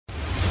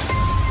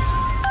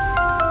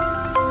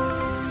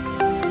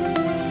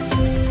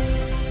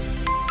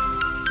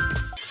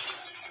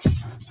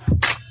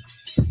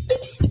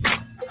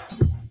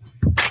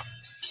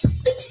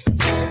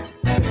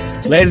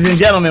Ladies and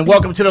gentlemen,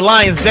 welcome to the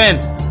Lion's Den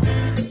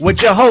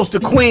with your host, the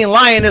Queen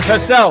Lioness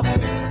herself.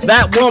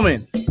 That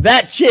woman,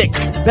 that chick,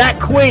 that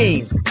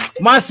queen,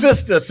 my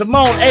sister,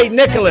 Simone A.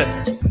 Nicholas.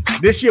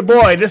 This your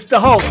boy, this the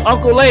host,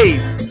 Uncle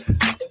Lays,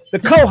 the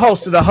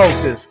co-host of the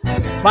hostess.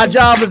 My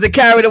job is to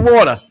carry the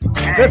water.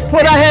 Let's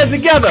put our heads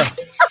together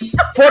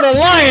for the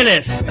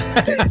Lioness.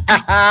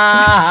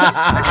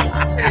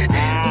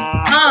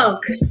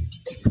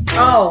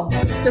 Oh,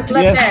 just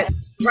let that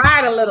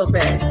ride a little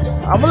bit.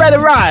 I'm gonna let it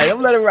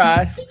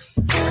ride.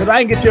 Because I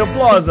didn't get your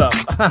applause up.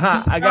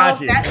 I got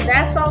you.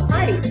 That's all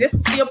right. This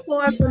is the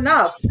applause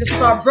enough. This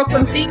is our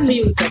Brooklyn theme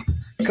music.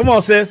 Come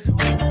on, sis.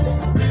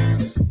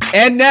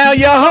 And now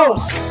your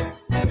host.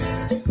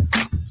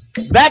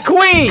 That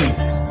queen.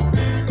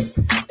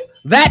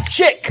 That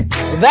chick.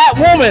 That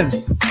woman.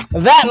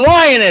 That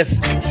lioness.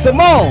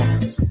 Simone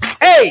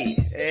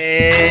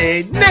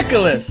A.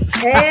 Nicholas.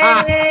 Hey,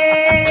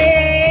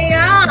 hey.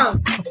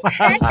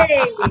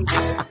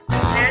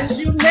 As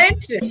you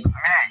mentioned.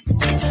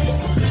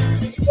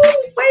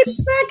 Wait a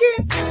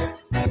second.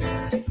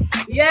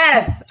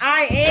 Yes,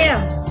 I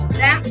am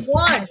that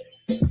one,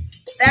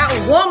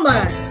 that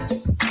woman,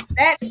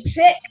 that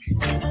chick,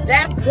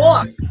 that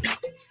boss,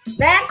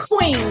 that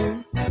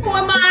queen. Who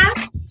am I?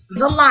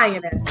 The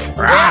lioness.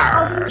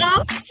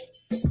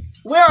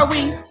 Where are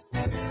we?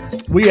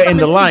 We are in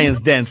the Lion's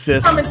Den,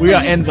 sis. We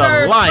are in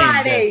the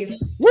Lion's Den.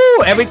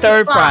 Woo! Every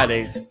third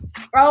Fridays.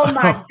 Oh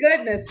my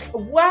goodness!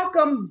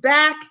 Welcome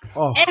back,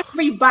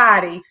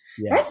 everybody.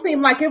 Yeah. That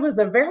seemed like it was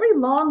a very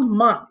long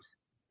month.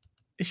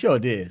 It sure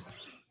did.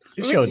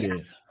 You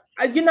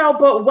know,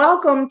 but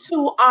welcome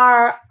to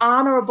our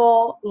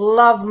honorable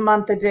Love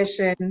Month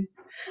edition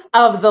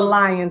of the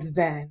Lion's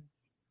Den.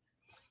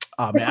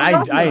 Oh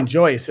man, I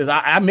enjoy it. Sis,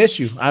 I miss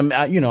you. I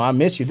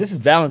miss you. This is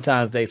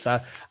Valentine's Day, so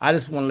I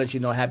just want to let you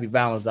know Happy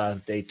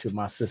Valentine's Day to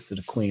my sister,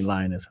 the Queen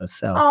Lioness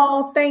herself.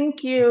 Oh,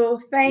 thank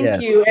you,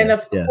 and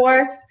of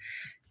course,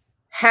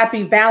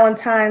 Happy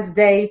Valentine's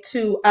Day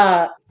to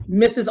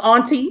Mrs.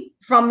 Auntie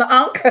from the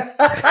Unk.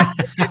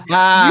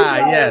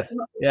 Yes.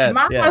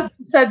 My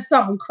husband said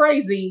something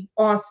crazy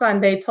on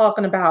Sunday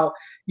talking about,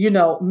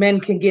 men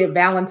can give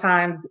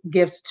Valentine's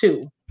gifts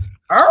too.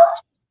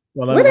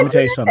 Well, let me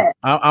tell you something.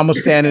 I'm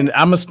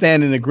gonna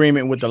stand in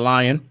agreement with the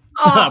lion.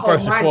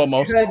 First and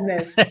foremost.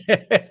 Goodness.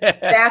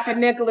 Stafford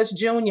Nicholas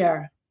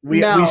Jr.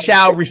 We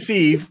shall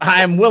receive.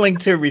 I am willing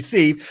to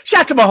receive. Shout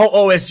out to my whole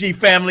OSG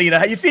family.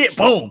 You see it?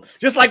 Boom.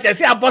 Just like that.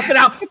 See how I busted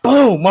out?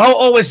 Boom. My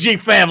whole OSG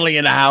family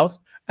in the house.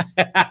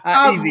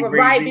 Easy,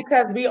 right,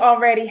 because we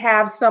already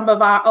have some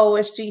of our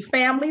OSG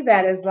family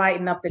that is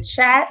lighting up the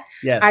chat.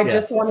 I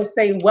just want to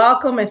say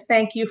welcome and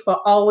thank you for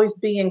always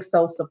being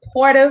so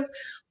supportive.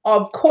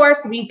 Of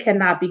course, we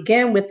cannot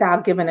begin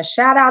without giving a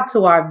shout out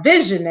to our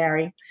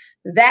visionary,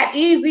 that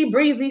easy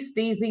breezy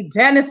steezy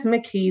Dennis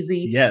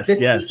McKeezy. Yes.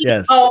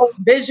 CEO,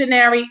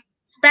 visionary,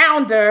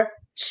 founder,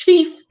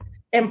 chief,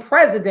 and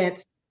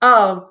president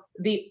of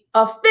the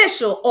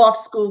official Off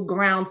School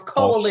Grounds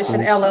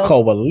Coalition LLC.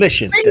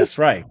 Coalition, that's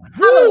right.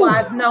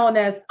 Otherwise known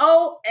as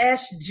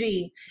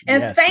OSG.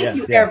 And thank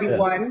you,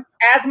 everyone.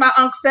 As my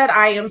uncle said,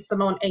 I am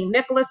Simone A.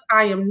 Nicholas.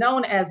 I am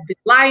known as the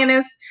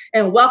Lioness,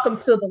 and welcome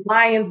to the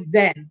Lion's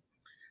Den.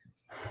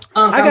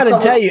 I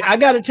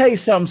gotta tell you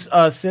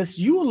something, sis.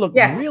 You look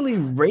really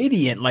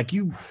radiant. Like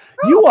you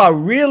are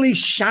really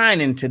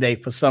shining today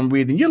for some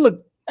reason. You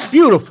look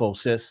beautiful,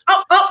 sis.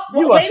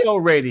 You are so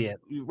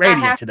radiant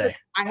today.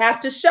 I have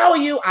to show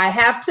you.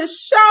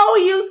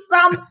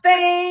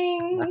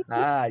 Something.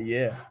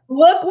 Yeah.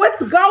 Look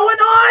what's going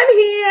on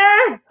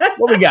here.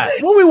 What we got?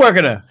 What we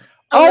working on?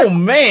 Oh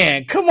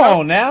man, come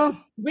on now.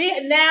 We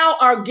now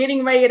are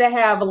getting ready to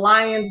have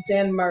Lion's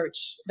Den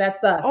merch.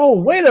 That's us.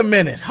 Oh, wait a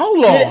minute.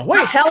 Hold on.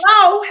 Wait.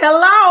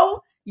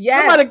 Hello.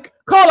 Yes. Somebody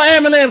call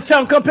an M&M, tell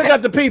them come pick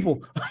up the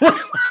people.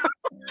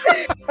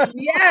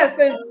 Yes,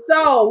 and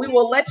so we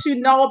will let you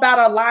know about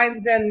our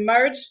Lion's Den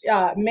merch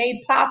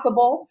made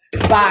possible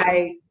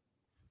by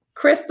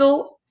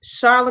Crystal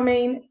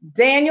Charlemagne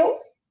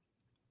Daniels.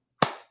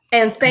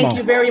 And thank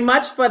you very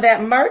much for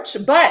that merch.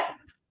 But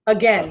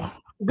again,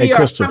 we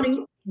are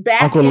coming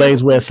back. Uncle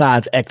Lays wear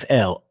size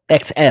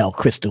XL,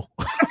 Crystal.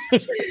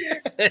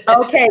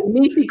 Okay,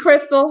 Niecy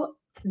Crystal,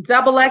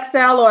 double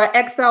XL or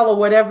XL or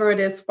whatever it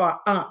is for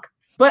Unc.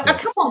 But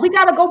come on, we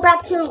got to go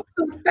back to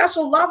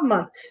Special Love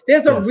Month.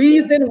 There's a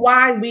reason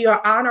why we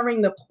are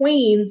honoring the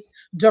queens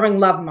during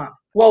Love Month.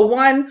 Well,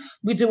 one,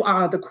 we do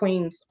honor the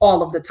queens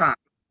all of the time.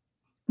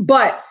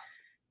 But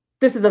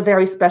this is a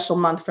very special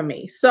month for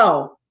me.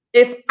 So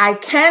if I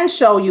can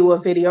show you a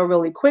video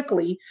really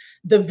quickly,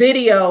 the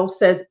video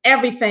says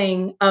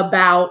everything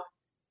about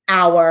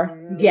our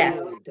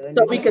guests.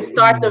 So we could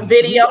start the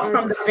video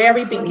from the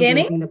very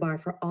beginning. Raising the bar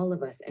for all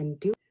of us and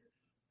do.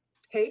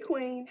 Hey,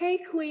 Queen. Hey,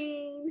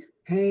 Queen.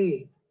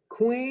 Hey,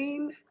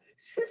 Queen.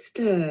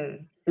 Sister.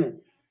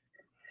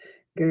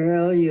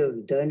 Girl,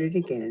 you've done it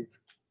again.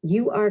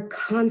 You are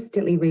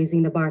constantly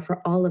raising the bar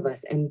for all of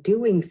us and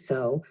doing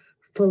so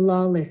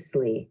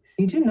flawlessly.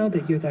 You do know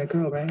that you're that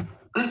girl, right?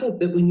 I hope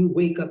that when you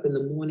wake up in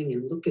the morning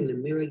and look in the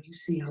mirror, you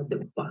see how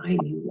divine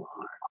you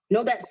are.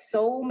 Know that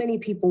so many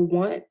people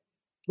want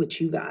what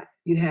you got.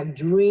 You have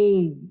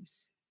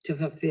dreams to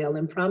fulfill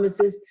and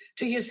promises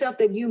to yourself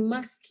that you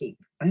must keep.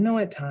 I know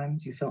at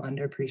times you feel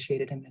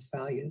underappreciated and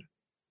misvalued.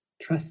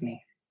 Trust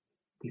me,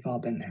 we've all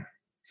been there.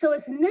 So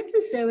it's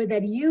necessary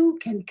that you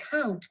can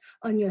count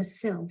on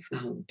yourself.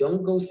 Now,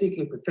 don't go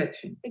seeking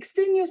perfection.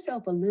 Extend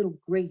yourself a little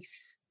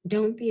grace.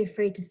 Don't be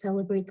afraid to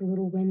celebrate the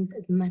little wins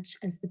as much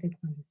as the big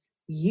ones.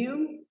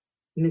 You,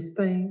 Miss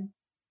Thing,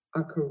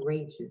 are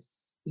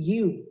courageous.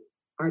 You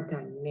are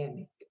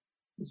dynamic.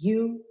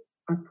 You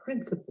are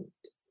principled.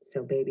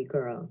 So, baby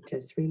girl,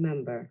 just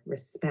remember,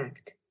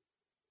 respect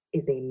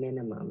is a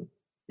minimum.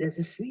 There's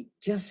a sweet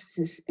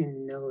justice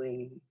in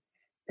knowing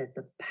that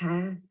the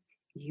path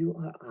you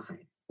are on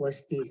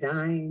was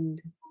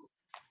designed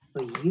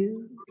for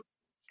you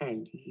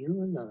and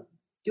you alone.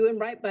 Doing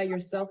right by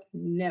yourself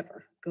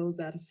never goes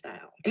out of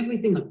style.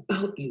 Everything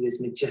about you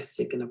is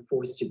majestic and a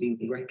force to be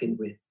reckoned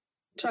with.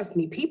 Trust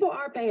me, people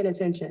are paying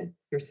attention.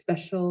 You're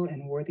special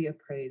and worthy of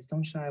praise.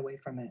 Don't shy away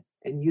from it.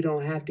 And you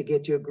don't have to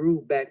get your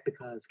groove back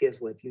because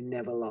guess what? You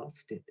never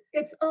lost it.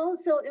 It's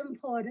also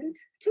important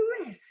to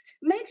rest.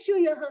 Make sure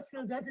your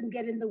hustle doesn't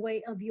get in the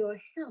way of your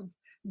health.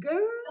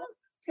 Girl,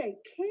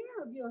 take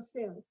care of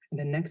yourself. And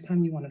the next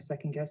time you want to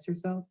second guess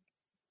yourself,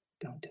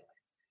 don't do it.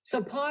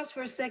 So pause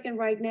for a second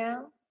right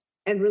now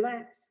and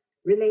relax,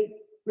 relate,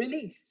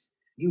 release.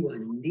 You are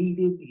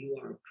needed. You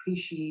are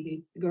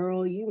appreciated.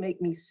 Girl, you make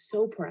me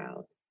so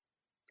proud.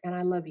 And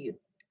I love you.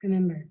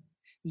 Remember,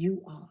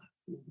 you are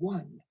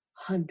 100%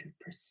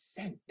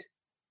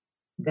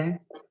 that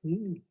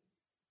queen.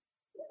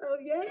 Oh,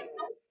 yes.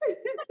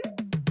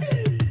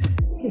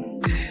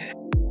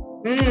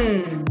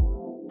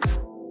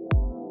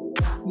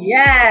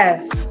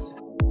 Yes.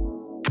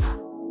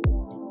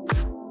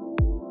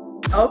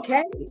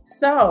 Okay,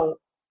 so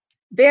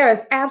there is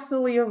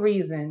absolutely a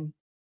reason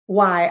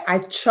why I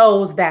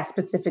chose that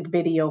specific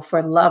video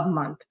for Love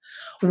Month.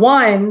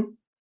 One,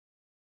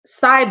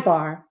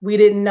 sidebar, we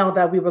didn't know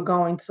that we were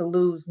going to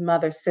lose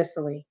Mother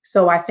Cicely.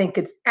 So I think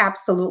it's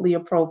absolutely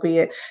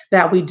appropriate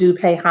that we do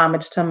pay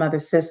homage to Mother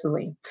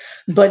Cicely.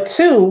 But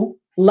two,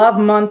 Love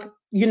Month,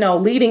 you know,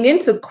 leading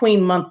into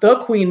Queen Month, the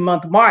Queen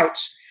Month March,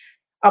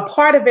 a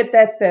part of it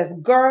that says,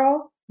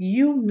 girl,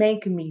 you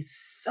make me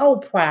so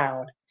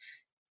proud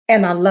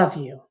and I love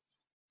you.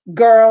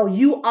 Girl,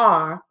 you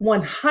are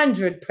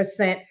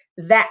 100%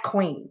 that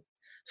queen.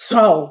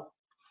 So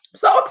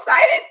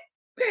excited.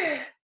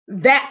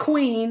 That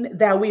queen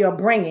that we are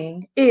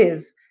bringing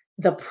is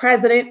the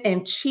President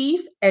and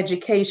Chief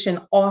Education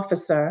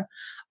Officer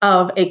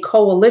of a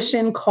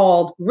coalition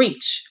called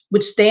REACH,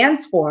 which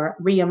stands for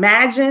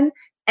Reimagine,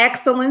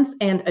 Excellence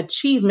and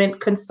Achievement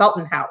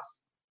Consultant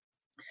House.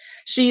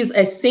 She's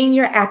a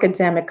senior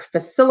academic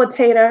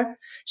facilitator.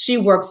 She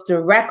works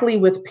directly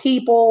with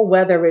people,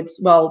 whether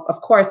it's, well, of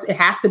course, it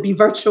has to be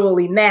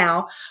virtually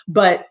now,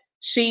 but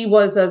she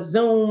was a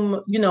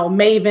Zoom, you know,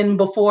 maven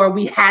before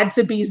we had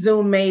to be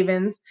Zoom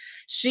mavens.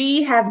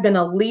 She has been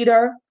a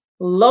leader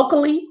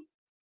locally,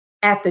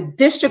 at the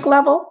district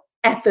level,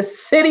 at the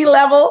city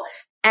level,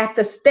 at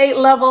the state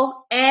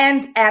level,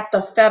 and at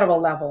the federal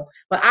level.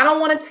 But I don't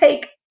want to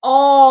take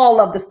all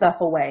of the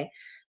stuff away.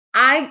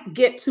 I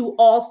get to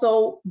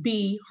also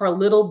be her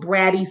little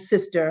bratty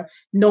sister,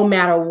 no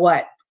matter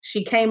what.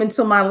 She came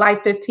into my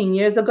life 15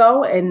 years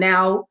ago, and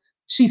now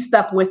she's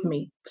stuck with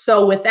me.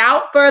 So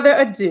without further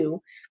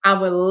ado, I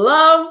would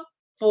love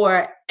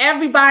for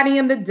everybody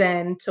in the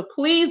den to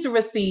please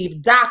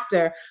receive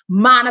Dr.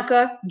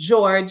 Monica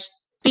George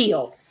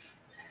Fields.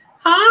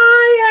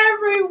 Hi,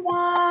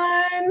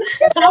 everyone.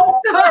 I'm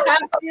so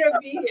happy to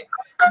be here.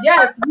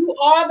 Yes, you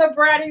are the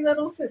bratty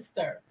little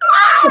sister.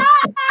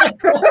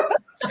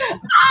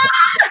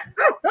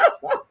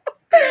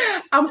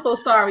 I'm so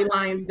sorry,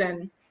 Lions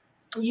Den.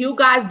 You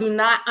guys do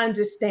not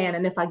understand.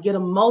 And if I get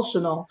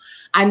emotional,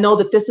 I know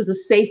that this is a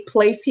safe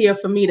place here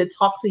for me to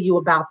talk to you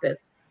about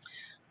this.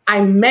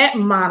 I met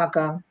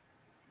Monica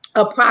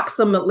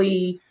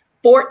approximately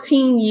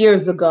 14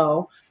 years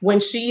ago when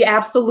she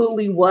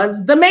absolutely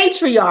was the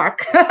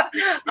matriarch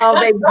of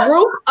a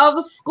group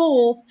of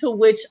schools to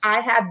which I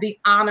had the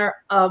honor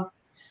of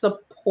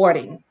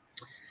supporting.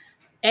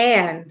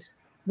 And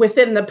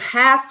within the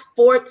past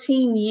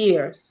 14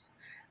 years,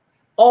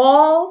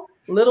 all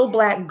little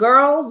Black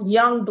girls,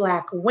 young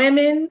Black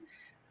women,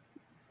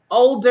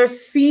 older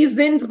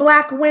seasoned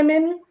Black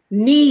women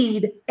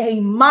need a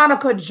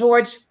Monica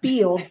George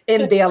Fields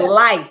in their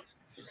life.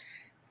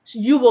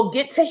 You will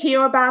get to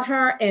hear about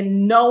her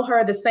and know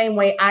her the same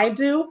way I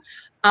do.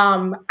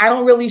 I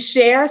don't really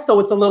share, so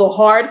it's a little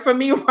hard for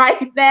me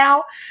right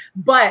now,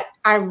 but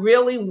I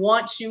really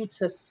want you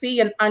to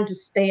see and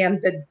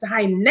understand the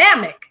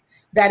dynamic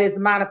that is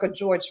Monica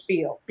George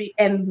Fields,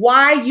 and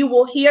why you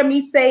will hear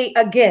me say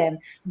again,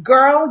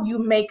 girl, you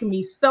make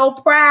me so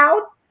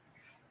proud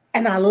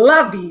and I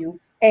love you.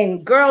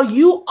 And girl,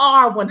 you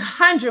are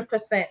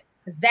 100%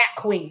 that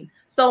queen.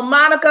 So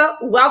Monica,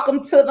 welcome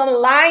to the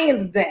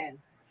Lion's Den.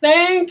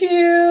 Thank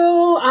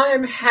you.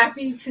 I'm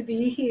happy to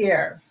be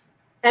here.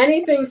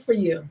 Anything for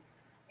you.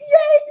 Yay.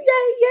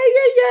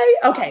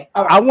 Okay.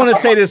 All right. I want to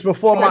say this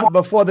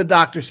before the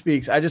doctor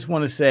speaks. I just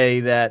want to say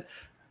that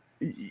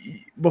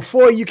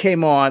before you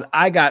came on,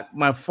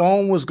 my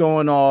phone was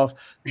going off.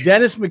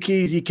 Dennis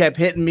McKeezy kept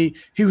hitting me.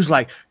 He was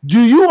like,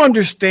 "Do you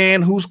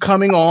understand who's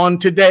coming on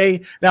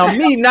today?" Now,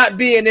 me not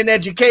being in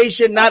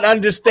education, not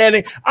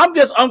understanding, I'm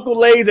just Uncle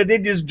Lays that they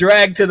just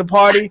dragged to the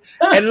party.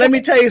 And let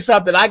me tell you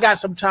something. I got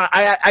some time.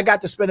 I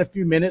got to spend a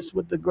few minutes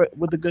with the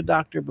good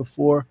doctor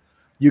before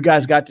you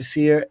guys got to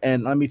see her.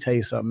 And let me tell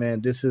you something,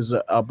 man. This is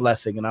a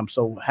blessing, and I'm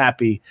so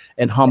happy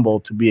and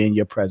humbled to be in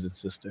your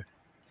presence, sister.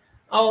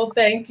 Oh,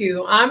 thank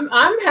you. I'm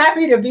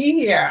happy to be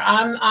here.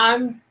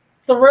 I'm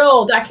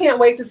thrilled. I can't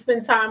wait to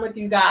spend time with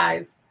you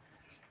guys.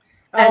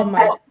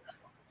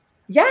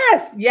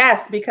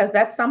 Yes, because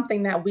that's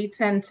something that we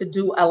tend to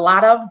do a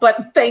lot of,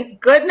 but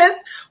thank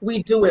goodness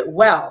we do it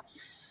well.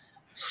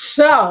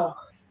 So,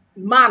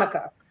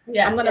 Monica,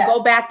 I'm going to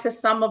go back to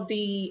some of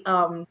the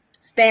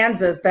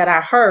stanzas that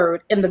I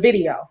heard in the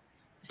video.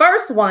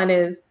 First one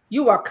is,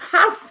 you are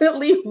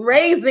constantly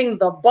raising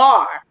the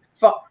bar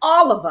for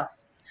all of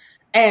us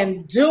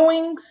and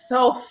doing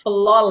so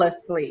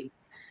flawlessly.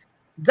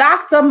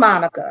 Dr.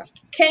 Monica,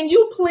 can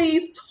you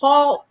please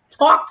talk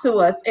to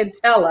us and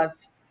tell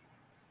us,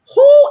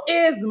 who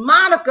is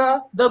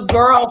Monica, the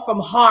girl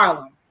from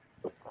Harlem?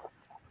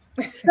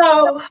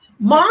 So,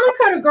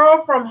 Monica, the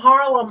girl from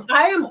Harlem,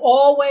 I am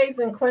always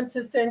in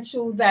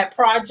quintessential that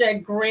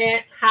Project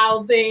Grant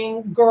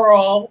housing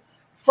girl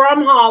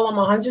from Harlem,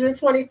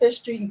 125th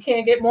Street. You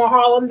can't get more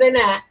Harlem than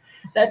that.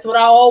 That's what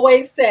I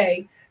always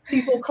say.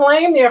 People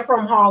claim they're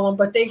from Harlem,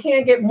 but they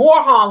can't get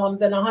more Harlem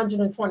than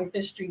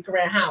 125th Street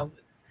Grant houses.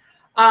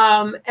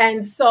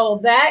 And so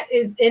that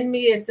is in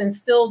me, it's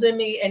instilled in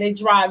me, and it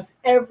drives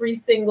every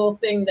single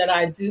thing that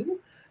I do,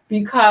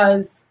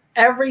 because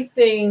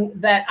everything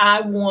that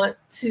I want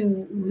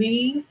to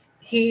leave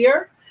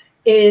here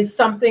is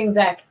something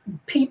that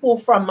people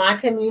from my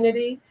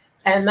community,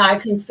 and I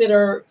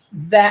consider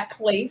that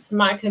place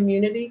my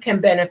community, can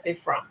benefit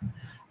from.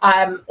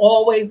 I'm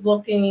always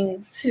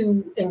looking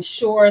to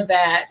ensure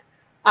that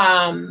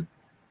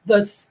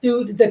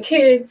the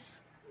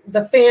kids,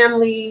 the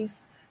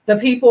families, the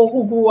people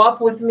who grew up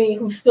with me,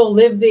 who still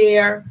live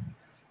there,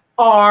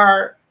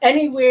 are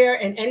anywhere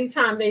and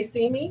anytime they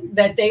see me,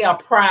 that they are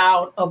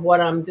proud of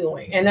what I'm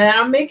doing and that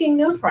I'm making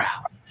them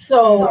proud.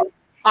 So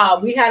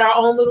we had our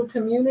own little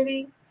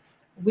community.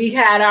 We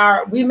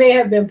may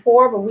have been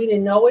poor, but we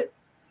didn't know it,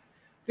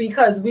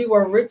 because we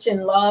were rich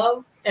in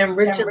love and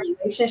rich in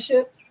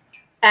relationships.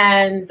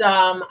 And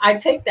I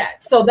take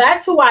that. So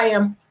that's who I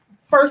am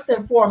first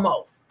and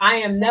foremost. I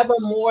am never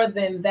more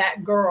than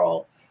that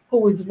girl who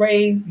was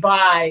raised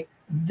by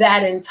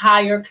that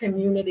entire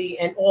community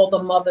and all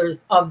the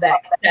mothers of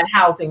that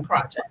housing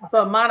project.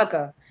 But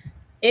Monica,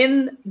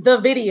 in the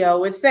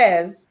video, it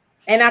says,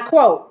 and I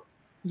quote,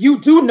 "You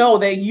do know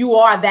that you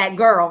are that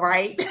girl,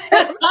 right?" You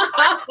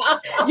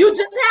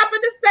just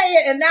happened to say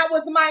it, and that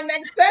was my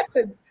next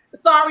sentence.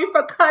 Sorry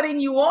for cutting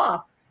you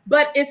off.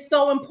 But it's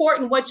so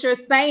important what you're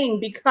saying,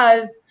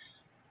 because,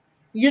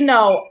 you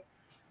know,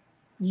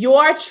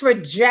 your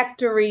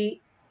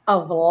trajectory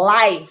of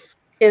life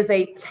is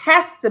a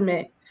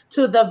testament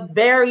to the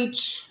very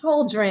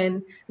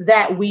children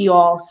that we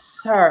all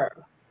serve.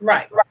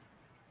 Right.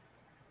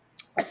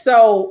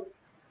 So,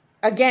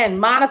 again,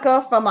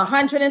 Monica from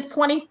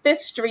 125th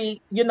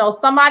Street,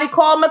 somebody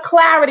called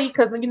McClarity,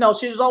 because,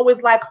 she was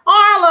always like,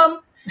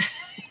 Harlem.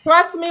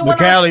 Trust me,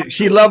 McClarity,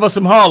 she love us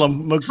some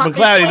Harlem.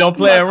 McClarity don't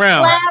play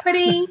around.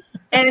 McClarity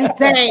and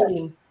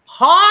Dane.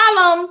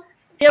 Harlem.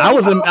 I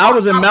was in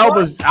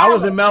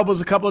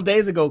Melba's a couple of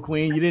days ago,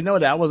 Queen. You didn't know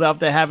that. I was out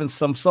there having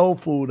some soul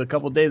food a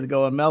couple of days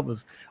ago in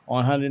Melba's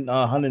on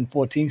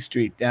 114th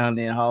Street down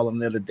there in Harlem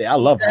the other day. I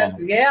love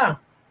Harlem. Yeah.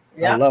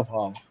 I love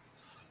Harlem.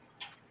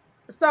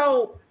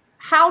 So,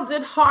 how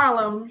did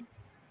Harlem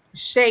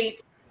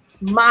shape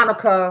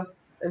Monica,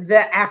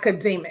 the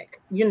academic?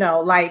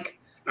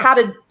 How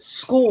did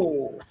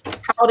school,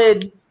 how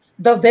did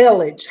the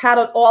village, how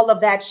did all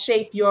of that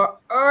shape your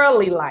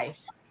early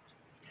life?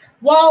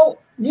 Well,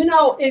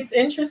 it's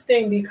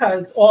interesting,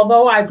 because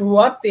although I grew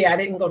up there, I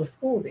didn't go to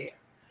school there.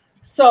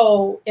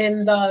 So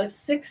in the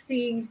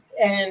 60s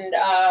and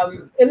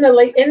in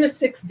the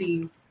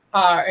 60s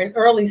and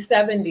early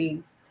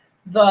 70s,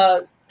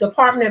 the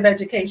Department of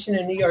Education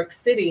in New York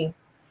City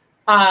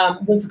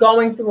was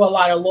going through a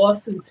lot of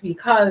lawsuits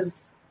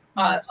because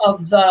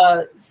of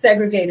the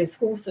segregated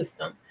school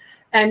system.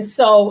 And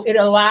so it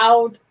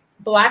allowed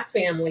Black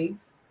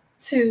families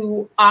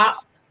to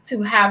opt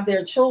to have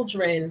their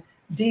children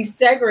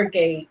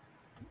desegregate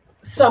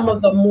some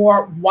of the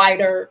more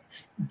wider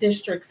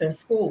districts and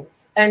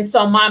schools. And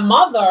so my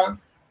mother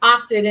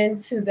opted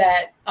into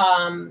that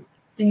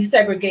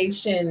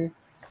desegregation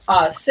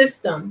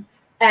system.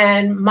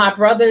 And my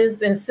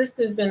brothers and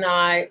sisters and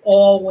I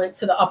all went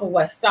to the Upper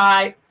West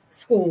Side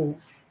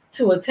schools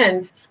to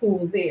attend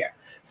school there.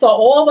 So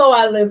although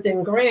I lived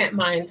in Grant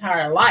my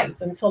entire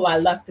life until I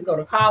left to go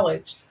to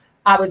college,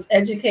 I was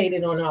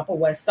educated on Upper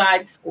West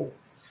Side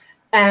schools.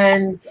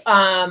 And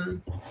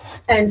so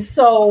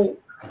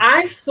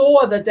I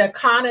saw the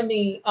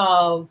dichotomy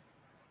of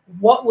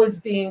what was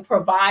being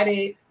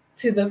provided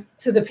to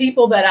the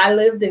people that I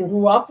lived and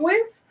grew up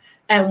with,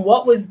 and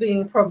what was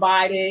being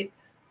provided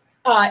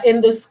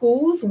in the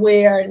schools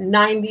where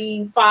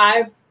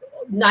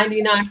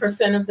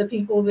 99% of the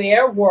people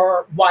there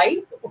were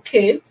white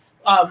kids,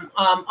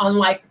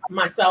 unlike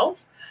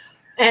myself.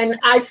 And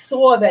I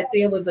saw that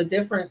there was a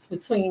difference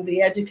between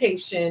the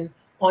education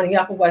on the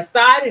Upper West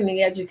Side and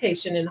the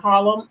education in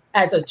Harlem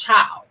as a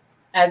child,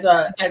 as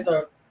a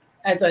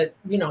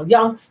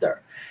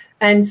youngster.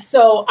 And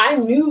so I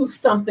knew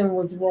something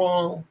was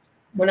wrong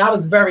when I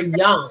was very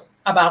young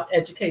about the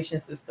education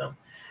system.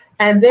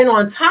 And then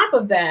on top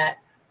of that,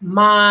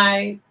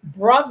 my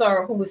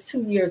brother, who was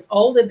 2 years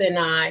older than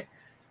I,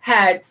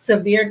 had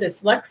severe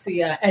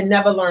dyslexia and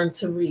never learned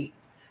to read.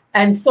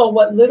 And so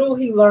what little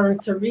he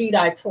learned to read,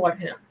 I taught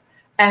him.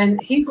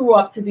 And he grew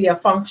up to be a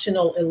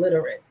functional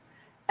illiterate.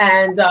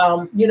 And,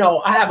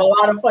 I have a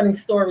lot of funny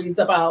stories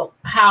about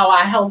how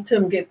I helped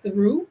him get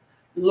through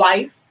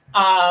life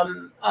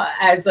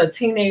as a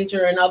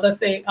teenager and other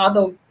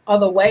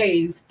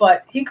ways,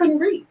 but he couldn't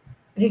read.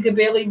 He could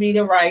barely read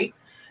and write.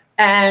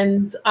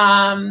 And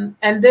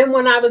then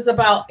when I was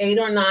about 8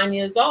 or 9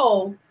 years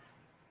old,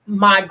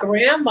 my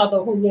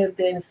grandmother, who lived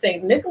in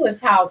St.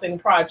 Nicholas Housing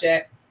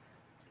Project,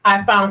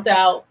 I found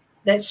out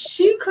that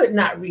she could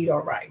not read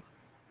or write.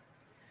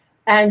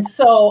 And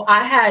so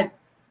I had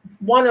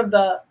one of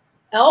the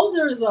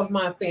elders of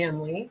my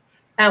family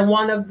and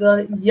one of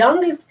the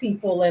youngest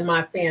people in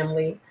my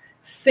family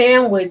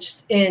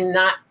sandwiched in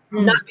not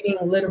being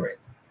literate.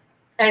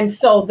 And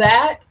so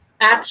that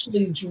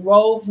actually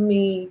drove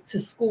me to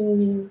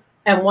school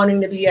and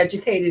wanting to be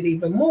educated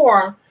even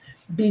more,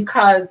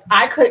 because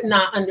I could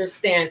not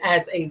understand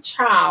as a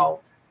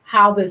child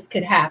how this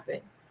could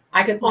happen.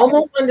 I could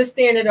almost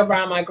understand it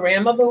around my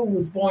grandmother, who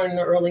was born in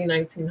the early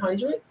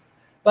 1900s,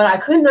 but I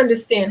couldn't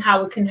understand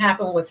how it can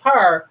happen with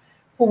her,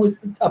 who was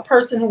a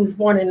person who was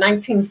born in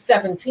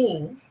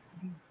 1917,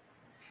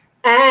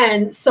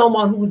 and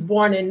someone who was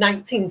born in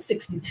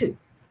 1962.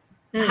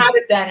 How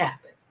does that happen?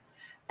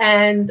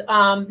 And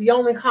the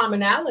only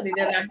commonality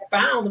that I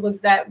found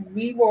was that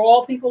we were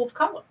all people of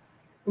color.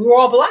 We were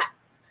all Black.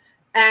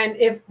 And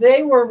if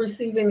they were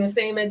receiving the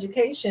same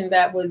education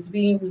that was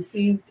being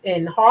received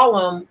in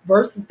Harlem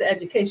versus the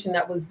education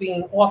that was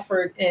being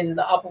offered in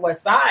the Upper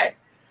West Side,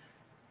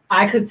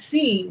 I could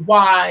see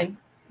why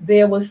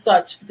there was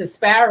such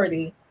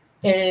disparity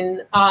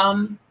in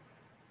the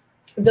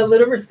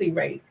literacy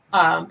rate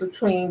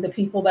between the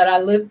people that I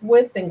lived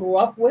with and grew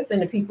up with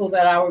and the people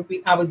that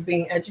I was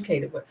being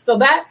educated with. So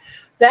that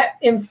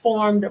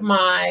informed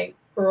my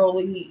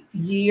early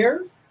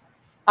years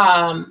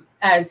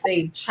as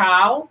a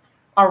child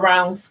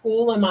around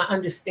school and my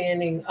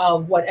understanding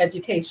of what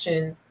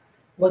education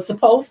was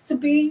supposed to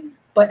be,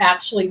 but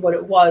actually what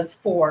it was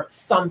for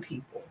some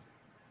people.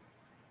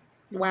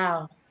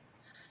 Wow.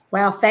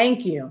 Wow,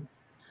 thank you.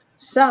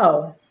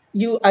 So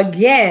you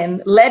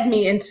again led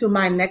me into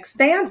my next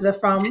stanza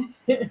from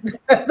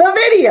the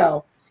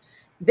video.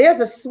 There's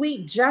a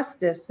sweet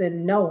justice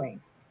in knowing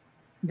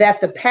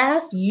that the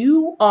path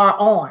you are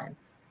on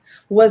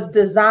was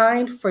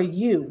designed for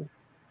you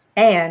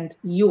and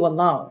you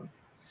alone.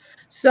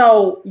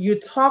 So you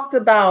talked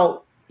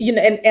about,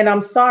 and I'm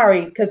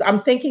sorry, because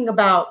I'm thinking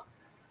about,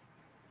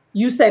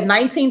 you said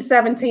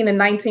 1917 and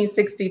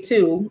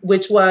 1962,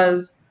 which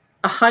was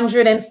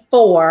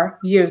 104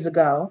 years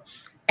ago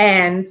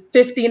and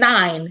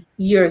 59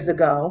 years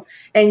ago.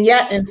 And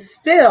yet,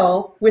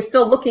 we're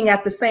still looking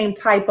at the same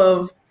type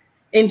of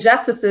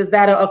injustices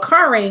that are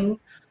occurring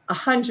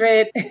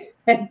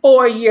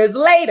 104 years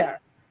later.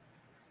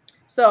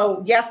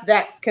 So yes,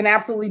 that can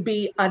absolutely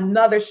be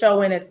another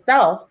show in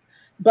itself,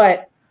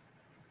 but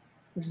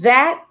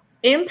that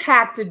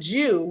impacted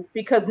you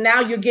because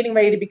now you're getting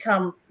ready to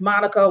become,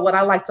 Monica, what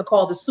I like to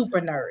call the super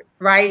nerd,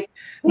 right?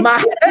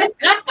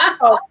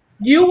 So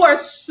you were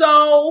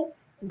so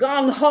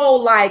gung-ho,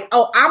 like,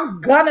 oh,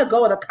 I'm gonna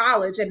go to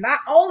college, and not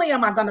only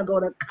am I gonna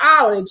go to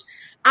college,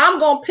 I'm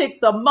gonna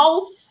pick the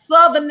most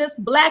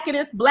southernest,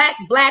 blackest, black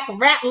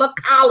Rattler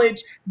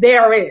college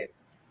there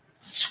is.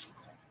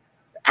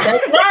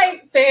 That's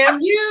right,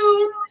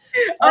 FAMU.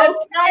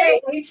 That's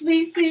right,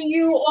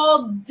 HBCU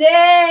all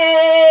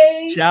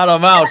day. Shout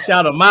them out,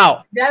 shout them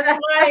out. That's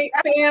right,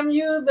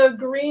 FAMU, the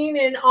green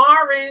and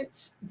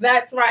orange.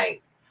 That's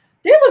right.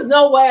 There was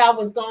no way I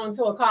was going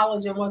to a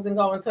college and wasn't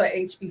going to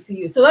a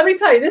HBCU. So let me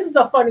tell you, this is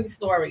a funny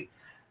story.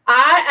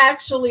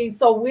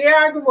 So where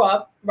I grew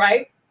up,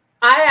 right?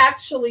 I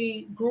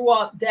actually grew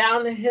up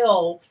down the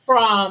hill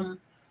from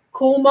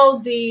Kumo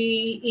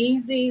D,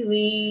 Easy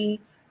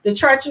Lee, the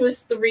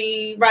Treacherous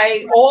Three,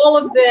 right? All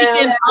of them.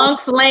 In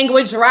Unc's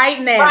language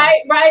right now.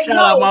 Right. Shout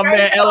out my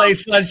man, LA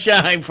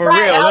Sunshine, for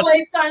real. LA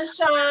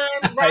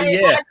Sunshine, right?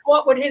 Yeah. I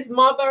taught with his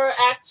mother,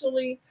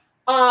 actually.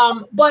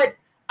 But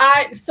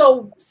I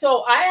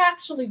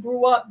actually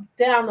grew up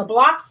down the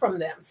block from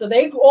them. So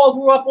they all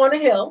grew up on a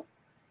hill,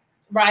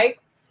 right?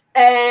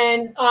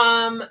 And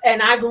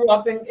I grew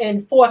up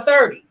in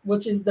 430,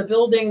 which is the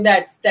building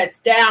that's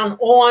down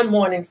on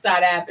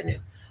Morningside Avenue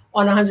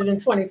on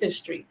 125th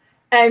Street.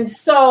 And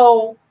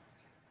so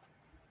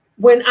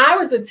when I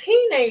was a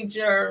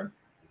teenager,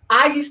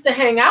 I used to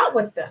hang out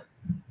with them.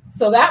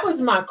 So that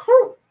was my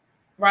crew,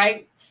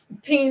 right?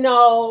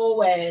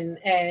 Pino and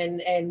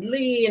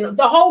Lee and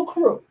the whole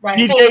crew, right?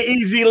 DJ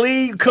Easy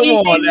Lee, come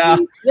on now.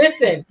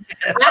 Listen,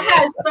 I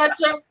had such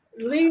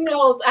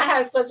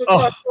a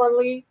crush on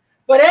Lee.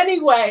 But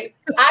anyway,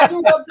 I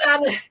grew up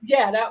down there.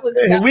 Yeah, that was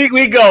we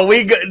go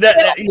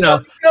that, you know.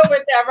 Good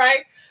with that,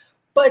 right?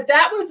 But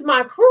that was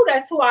my crew.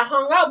 That's who I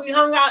hung out. We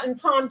hung out in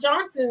Tom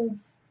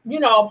Johnson's,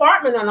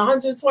 apartment on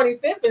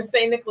 125th and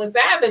St. Nicholas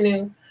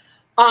Avenue.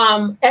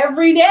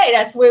 Every day.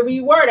 That's where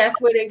we were. That's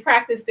where they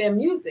practiced their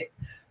music.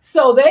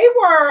 So they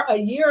were a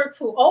year or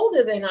two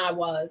older than I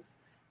was.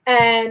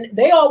 And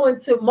they all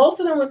most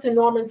of them went to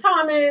Norman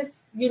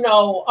Thomas, a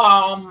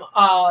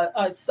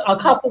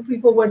couple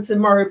people went to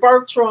Murray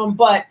Bertram,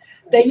 but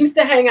they used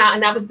to hang out,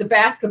 and that was the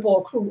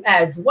basketball crew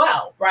as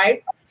well,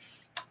 right?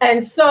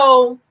 And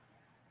so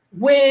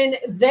when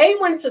they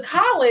went to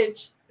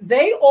college,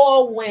 they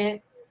all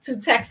went to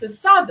Texas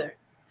Southern.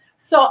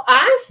 So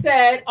I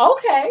said,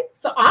 okay,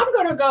 so I'm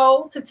going to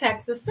go to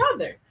Texas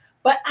Southern.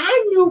 But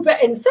I knew,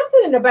 and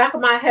something in the back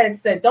of my head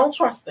said, don't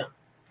trust them.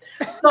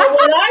 So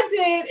what I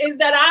did is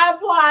that I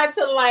applied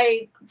to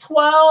like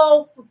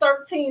 12,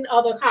 13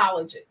 other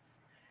colleges.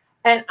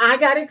 And I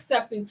got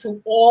accepted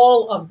to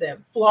all of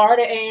them,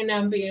 Florida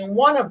A&M being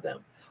one of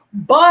them.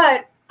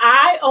 But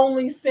I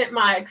only sent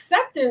my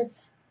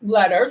acceptance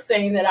letter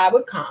saying that I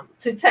would come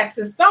to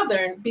Texas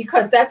Southern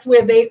because that's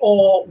where they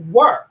all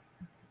were.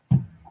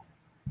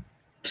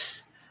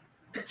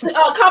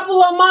 A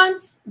couple of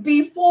months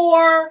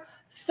before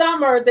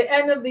summer, the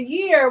end of the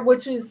year,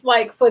 which is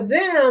like for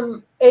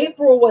them,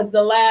 April was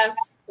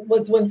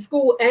when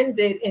school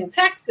ended in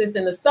Texas.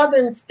 In the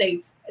southern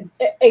states,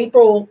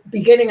 April,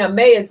 beginning of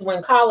May is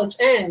when college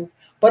ends.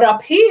 But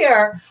up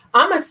here,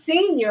 I'm a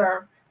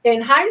senior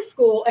in high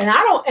school and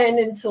I don't end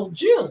until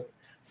June.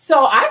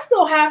 So I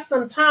still have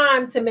some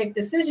time to make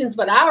decisions,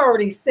 but I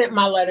already sent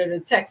my letter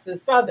to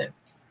Texas Southern.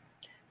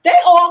 They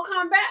all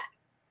come back.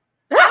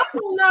 I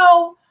don't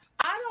know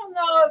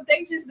if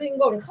they just didn't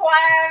go to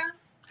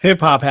class.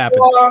 Hip hop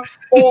happened. Or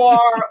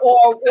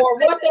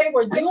what they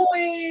were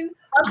doing.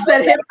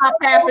 Upset hip hop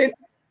happened.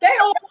 They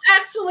all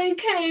actually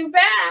came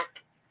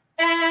back.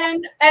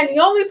 And the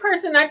only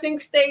person I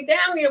think stayed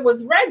down there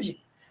was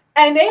Reggie.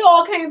 And they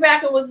all came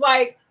back and was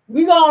like,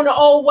 we going to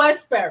Old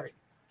Westbury.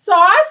 So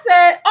I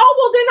said, oh,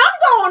 well, then I'm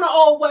going to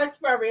Old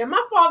Westbury. And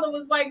my father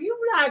was like, you're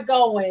not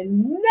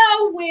going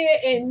nowhere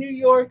in New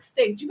York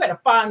State. You better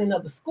find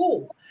another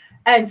school.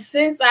 And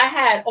since I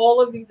had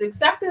all of these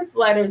acceptance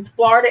letters,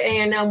 Florida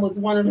A&M was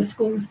one of the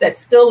schools that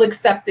still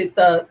accepted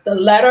the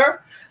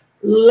letter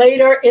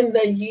later in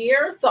the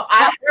year. So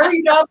I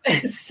hurried up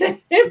and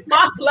sent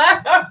my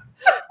letter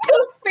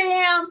to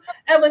FAM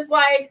and was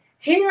like,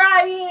 here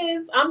I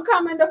is. I'm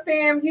coming to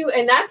FAMU.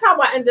 And that's how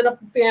I ended up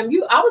at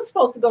FAMU. I was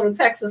supposed to go to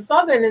Texas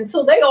Southern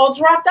until they all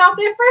dropped out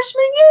their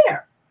freshman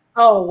year.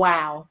 Oh,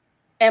 wow.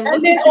 And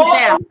look then at you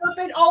now. Up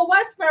in Old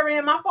Westbury,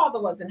 and my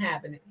father wasn't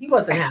having it. He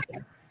wasn't having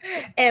it.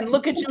 And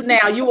look at you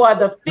now. You are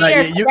the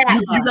fierce. You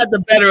got the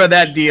better of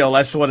that deal.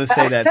 I just want to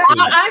say that too.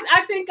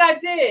 I think I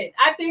did.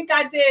 I think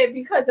I did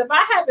because if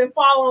I had been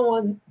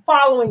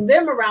following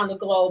them around the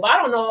globe, I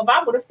don't know if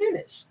I would have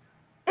finished.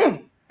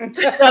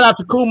 Shout out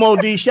to Kumo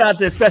D. Shout out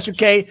to Special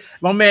K,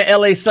 my man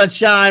LA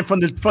Sunshine from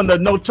the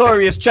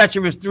notorious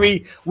Treacherous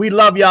 3. We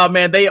love y'all,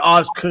 man. They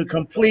are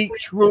complete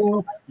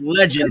true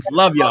legends.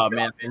 Love y'all,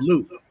 man.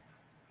 Salute.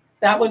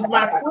 That was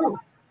my crew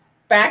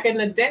back in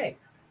the day.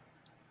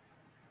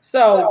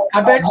 So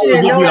I bet you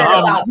didn't know that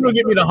about me. You don't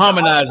get me to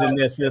harmonize in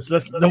this.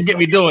 Don't get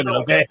me doing it,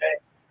 okay?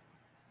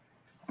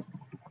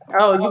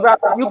 Oh, you about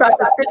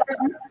to sit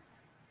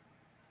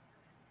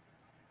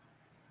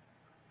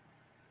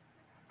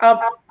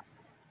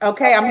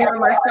okay, I'm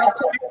hearing myself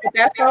too, but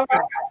that's all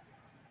right.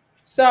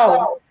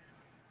 So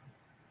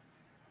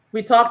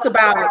we talked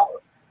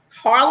about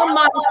Harlem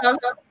Monica,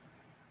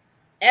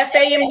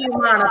 FAMU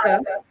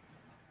Monica,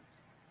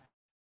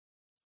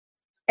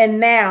 and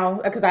now,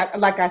 because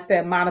like I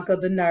said, Monica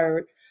the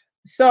nerd.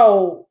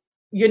 So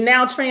you're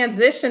now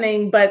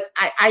transitioning, but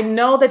I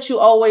know that you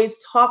always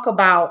talk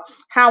about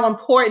how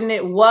important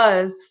it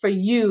was for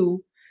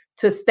you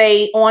to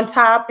stay on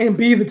top and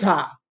be the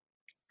top.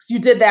 So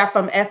you did that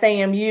from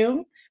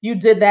FAMU. You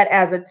did that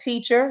as a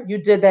teacher. You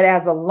did that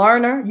as a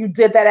learner. You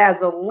did that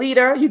as a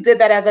leader. You did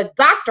that as a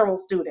doctoral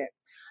student.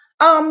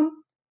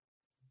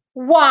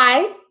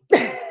 Why?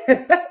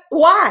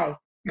 Why?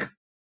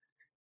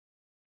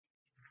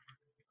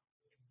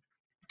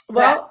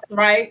 Well, that's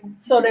right.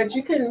 So that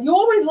you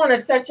always want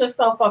to set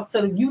yourself up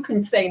so that you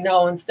can say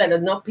no instead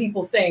of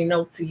people saying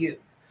no to you.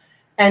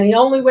 And the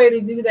only way to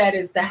do that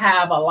is to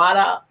have a lot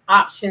of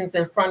options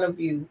in front of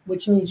you,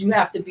 which means you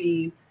have to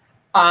be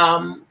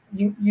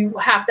you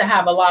have to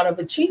have a lot of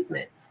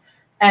achievements.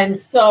 And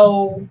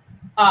so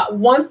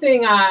one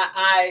thing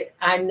I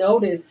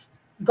noticed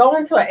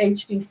going to a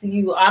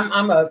HBCU,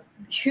 I'm a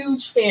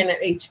huge fan of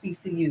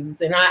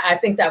HBCUs, and I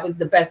think that was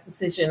the best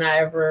decision I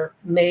ever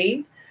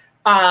made.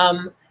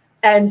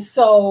 And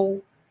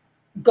so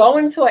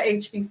going to a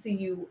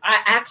HBCU,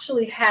 I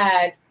actually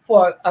had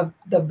for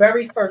the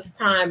very first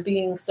time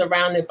being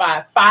surrounded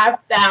by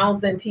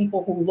 5,000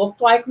 people who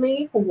looked like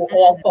me, who were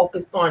all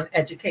focused on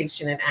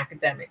education and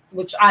academics,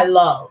 which I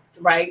loved,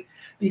 right?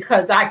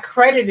 Because I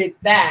credited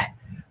that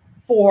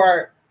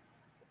for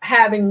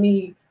having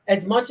me,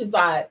 as much as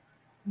I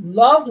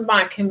loved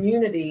my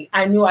community,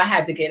 I knew I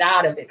had to get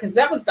out of it because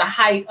that was the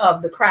height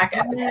of the crack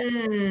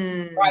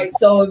epidemic, right?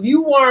 So if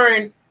you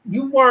weren't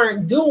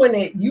doing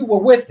it, you were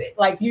with it.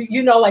 Like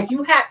you know, like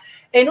you had,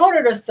 in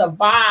order to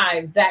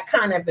survive that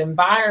kind of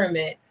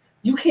environment,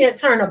 you can't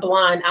turn a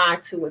blind eye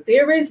to it.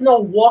 There is no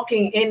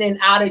walking in and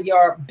out of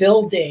your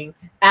building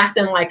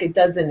acting like it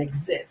doesn't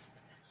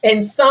exist.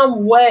 In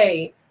some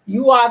way,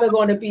 you either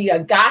going to be a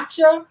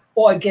gotcha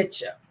or a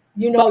getcha.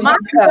 You know,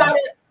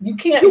 you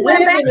can't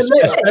live in the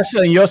middle.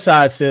 Especially on your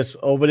side, sis,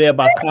 over there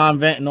by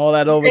Convent and all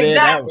that over there.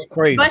 That was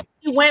crazy. But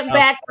she went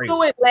back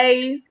to it,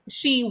 Lays.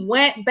 She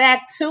went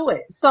back to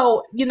it.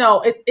 So, you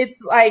know,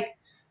 it's like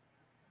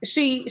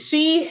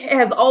she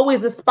has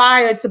always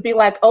aspired to be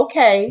like,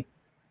 okay,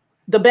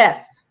 the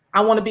best.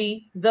 I want to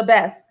be the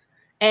best.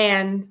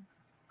 And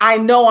I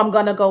know I'm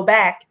going to go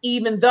back,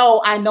 even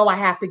though I know I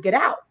have to get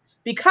out.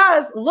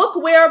 Because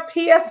look where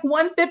PS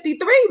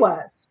 153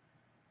 was.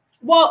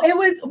 Well,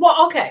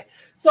 okay.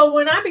 So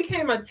when I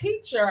became a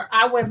teacher,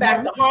 I went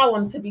back to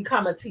Harlem to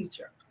become a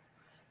teacher.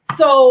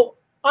 So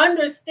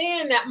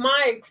understand that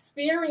my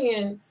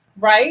experience,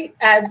 right,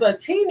 as a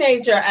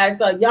teenager,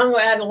 as a young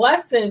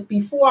adolescent,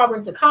 before I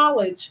went to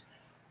college,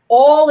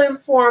 all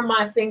informed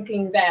my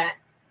thinking that,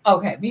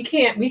 okay, we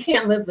can't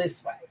live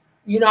this way.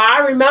 You know, I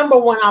remember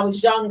when I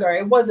was younger,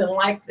 it wasn't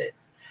like this.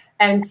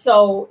 And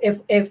so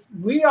if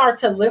we are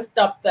to lift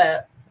up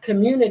the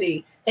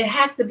community, it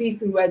has to be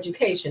through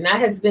education. That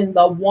has been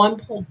the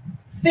one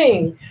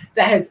thing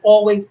that has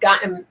always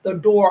gotten the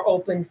door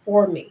open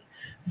for me.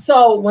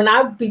 So when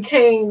I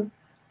became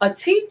a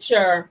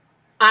teacher,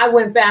 I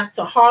went back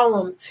to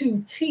Harlem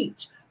to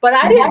teach, but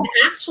I didn't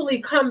actually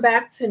come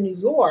back to New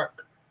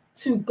York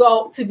to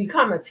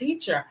become a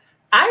teacher.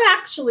 I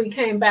actually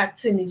came back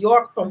to New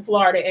York from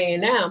Florida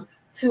A&M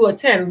to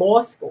attend law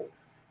school.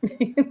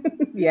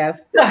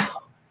 Yes. So,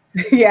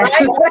 yes.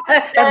 Right?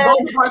 That's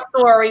both my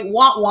story.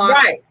 Want.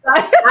 Right.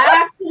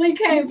 I actually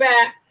came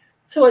back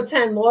to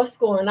attend law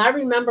school. And I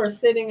remember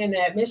sitting in the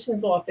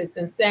admissions office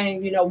and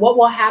saying, you know, what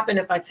will happen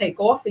if I take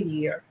off a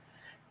year?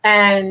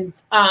 And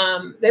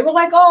they were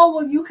like, oh,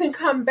 well, you can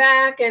come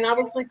back. And I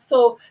was like,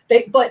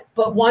 but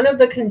one of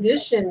the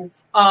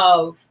conditions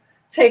of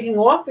taking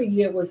off a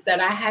year was that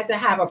I had to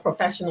have a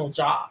professional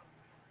job.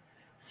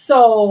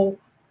 So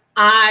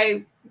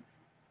I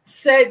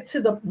said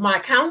to my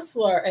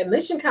counselor,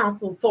 admission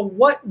counselor, so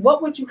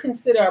what would you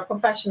consider a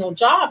professional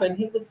job? And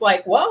he was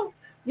like, well,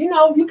 you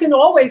know, you can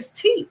always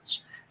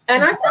teach.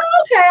 And I said,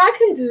 okay, I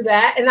can do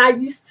that. And I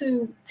used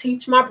to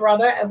teach my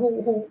brother,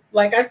 who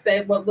like I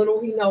said, what little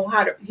he knew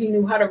how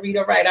to read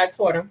or write, I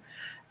taught him.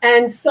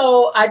 And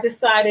so I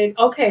decided,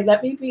 okay,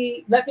 let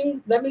me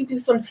do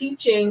some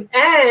teaching,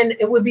 and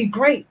it would be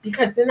great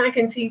because then I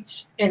can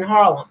teach in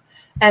Harlem.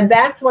 And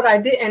that's what I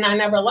did, and I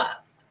never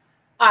left.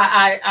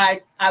 I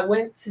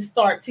went to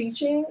start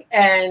teaching,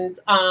 and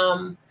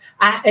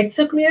it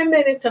took me a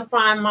minute to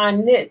find my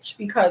niche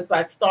because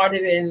I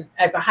started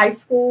as a high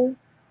school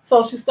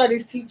social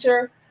studies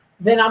teacher.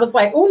 Then I was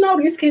like, oh no,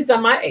 these kids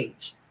are my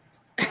age.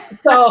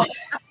 So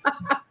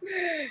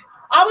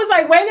I was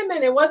like, wait a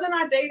minute, wasn't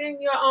I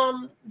dating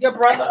your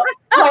brother?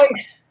 Like,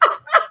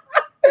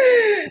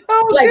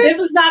 like this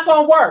is not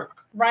gonna work,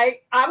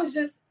 right? Was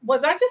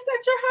I just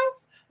at your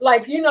house?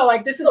 Like, you know,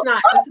 like this is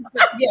not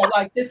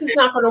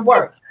gonna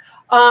work.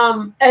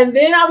 And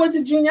then I went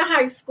to junior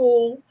high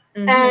school,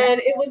 and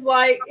it was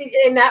like,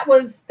 and that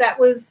was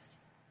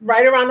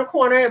right around the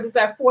corner. It was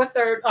at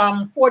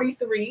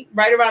 43,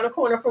 right around the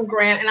corner from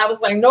Grant. And I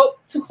was like, nope,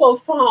 too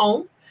close to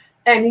home.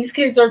 And these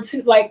kids are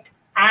too, like,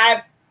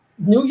 I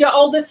knew your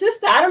older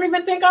sister. I don't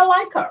even think I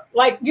like her.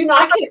 Like, you know,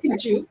 I can't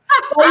teach you.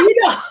 Well, you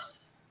know,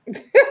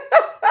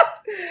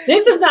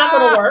 this is not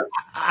going to work.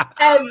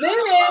 And then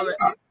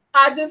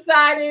I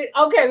decided,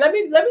 okay, let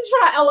me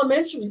try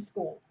elementary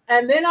school.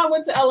 And then I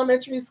went to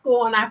elementary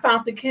school, and I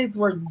found the kids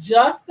were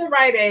just the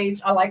right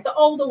age. I like the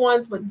older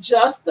ones, but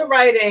just the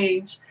right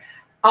age.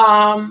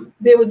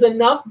 There was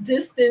enough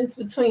distance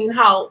between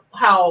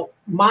how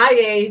my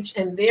age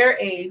and their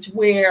age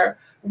where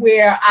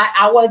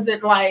I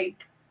wasn't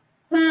like,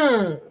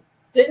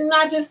 didn't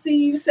I just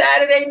see you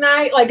Saturday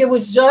night? Like, it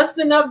was just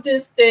enough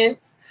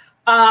distance.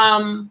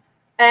 And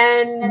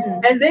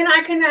then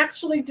I can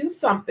actually do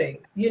something,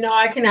 you know,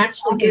 I can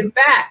actually give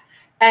back.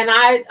 And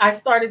I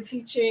started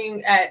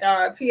teaching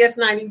at PS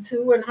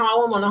 92 in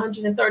Harlem on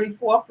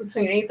 134th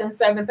between 8th and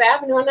 7th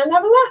Avenue, and I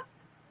never left.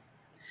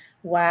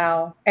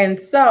 Wow. And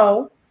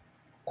so,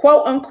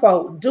 quote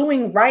unquote,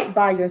 doing right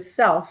by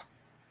yourself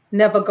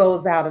never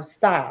goes out of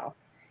style.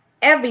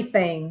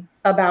 Everything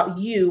about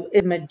you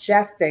is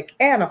majestic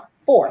and a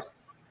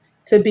force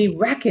to be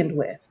reckoned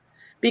with,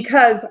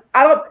 because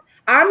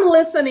I'm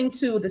listening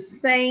to the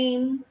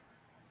same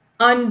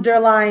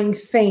underlying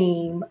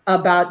theme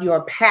about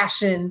your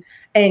passion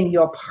and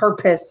your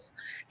purpose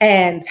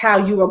and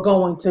how you are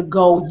going to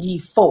go ye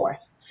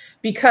forth,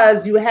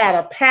 because you had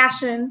a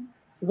passion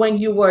when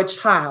you were a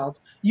child.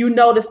 You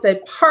noticed a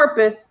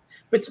purpose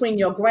between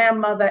your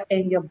grandmother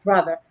and your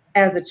brother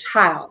as a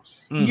child.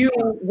 You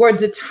were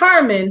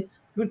determined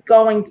with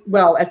going,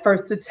 well, at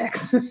first to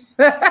Texas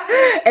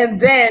and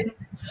then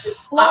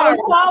Florida. I was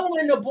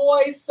following the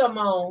boys,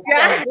 Simone. So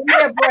Yeah. give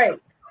me a break.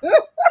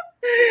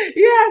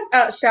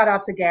 Yes. Shout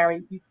out to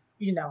Gary.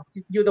 You know,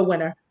 you're the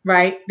winner,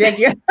 right? Thank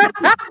you.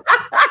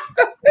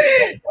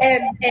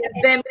 and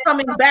then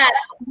coming back,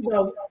 you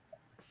know,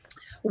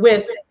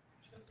 with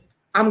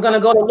I'm gonna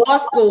go to law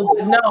school,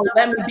 but no,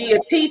 let me be a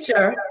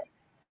teacher.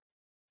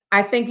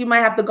 I think you might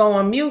have to go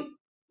on mute.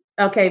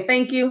 Okay,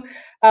 thank you.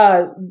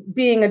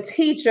 Being a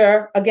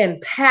teacher,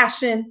 again,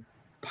 passion,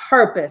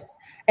 purpose,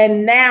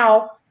 and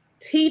now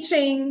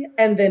teaching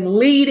and then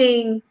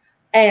leading,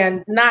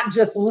 and not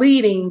just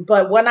leading,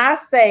 but when I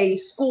say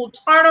school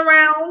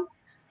turnaround,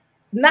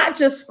 not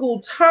just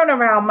school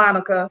turnaround,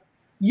 Monica,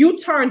 you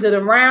turned it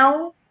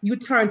around, you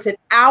turned it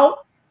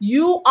out.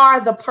 You are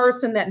the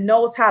person that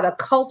knows how to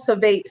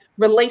cultivate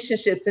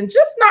relationships, and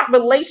just not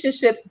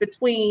relationships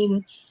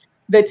between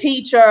the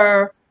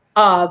teacher,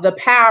 the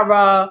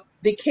para,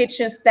 the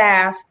kitchen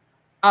staff,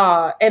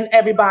 and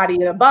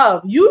everybody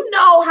above. You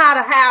know how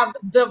to have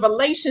the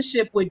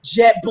relationship with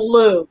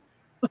JetBlue.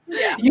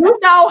 Yeah. You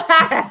know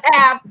how to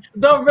have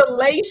the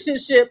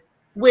relationship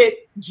with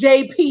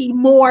JP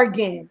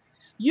Morgan.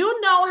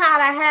 You know how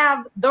to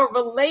have the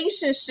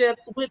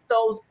relationships with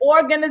those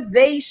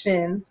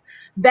organizations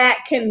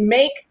that can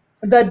make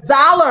the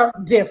dollar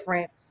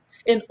difference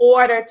in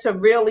order to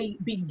really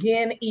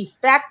begin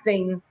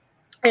effecting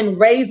and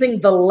raising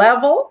the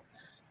level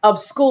of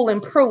school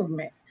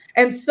improvement.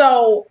 And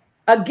so,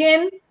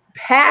 again,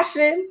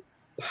 passion,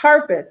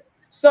 purpose.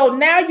 So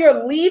now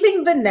you're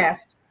leaving the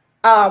nest.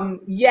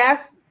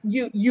 Yes,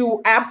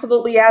 you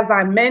absolutely, as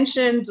I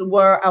mentioned,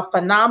 were a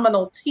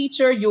phenomenal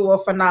teacher. You were a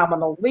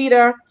phenomenal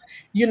leader.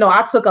 You know,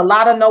 I took a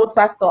lot of notes.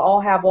 I still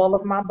all have all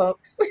of my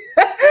books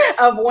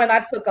of when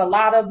I took a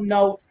lot of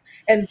notes.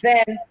 And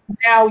then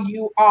now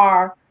you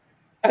are,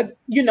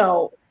 you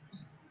know,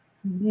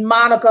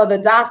 Monica, the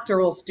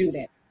doctoral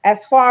student.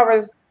 As far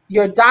as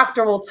your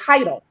doctoral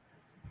title,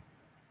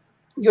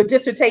 your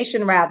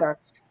dissertation rather,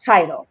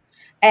 title,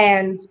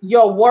 and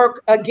your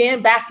work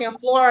again back in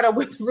Florida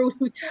with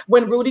Rudy,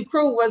 when Rudy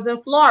Crew was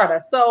in Florida.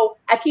 So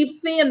I keep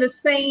seeing the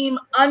same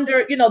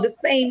the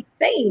same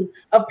theme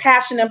of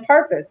passion and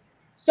purpose.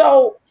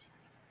 So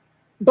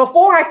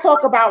before I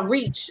talk about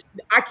reach,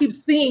 I keep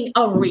seeing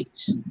a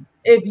reach.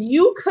 If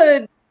you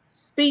could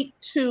speak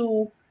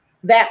to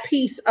that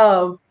piece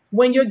of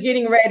when you're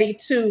getting ready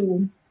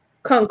to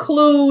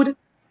conclude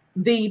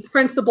the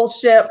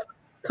principalship,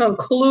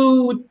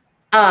 conclude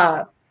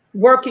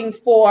working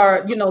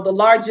for, you know, the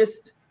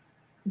largest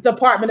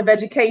department of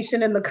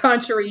education in the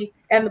country,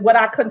 and what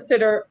I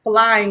consider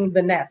flying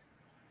the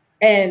nest,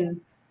 and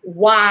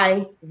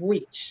why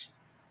reach.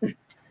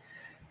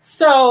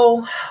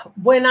 So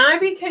when I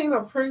became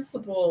a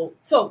principal,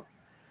 so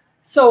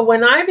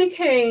when I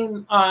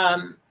became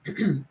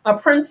a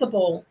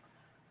principal,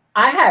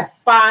 I had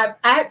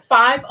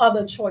five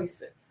other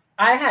choices.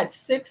 I had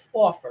 6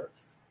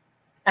 offers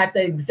at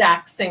the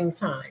exact same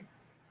time.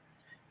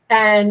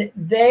 And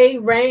they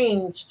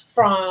ranged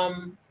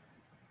from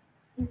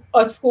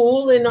a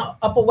school in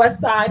Upper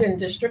West Side in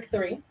District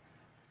 3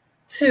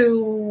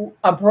 to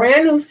a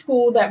brand new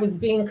school that was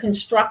being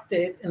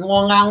constructed in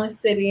Long Island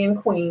City in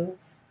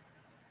Queens,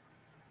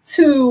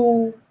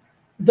 to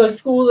the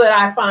school that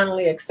I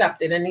finally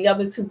accepted, and the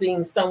other 2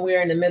 being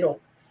somewhere in the middle.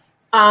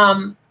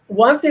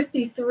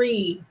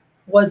 153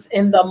 was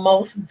in the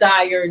most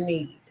dire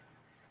need.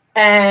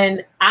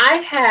 And I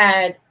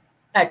had,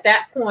 at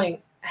that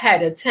point,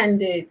 I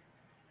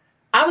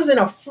was in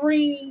a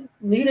free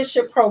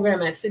leadership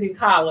program at City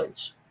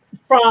College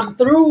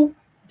through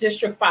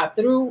District 5,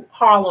 through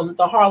Harlem,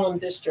 the Harlem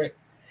district.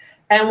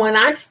 And when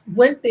I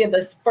went there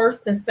the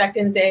first and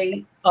second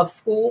day of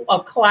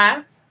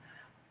class,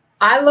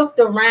 I looked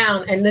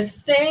around, and the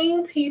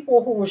same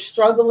people who were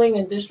struggling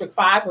in District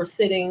 5 were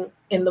sitting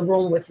in the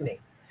room with me.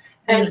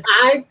 And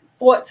I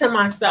thought to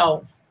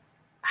myself,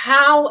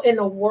 how in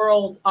the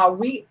world are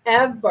we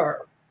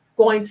ever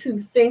going to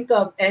think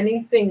of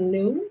anything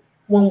new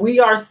when we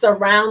are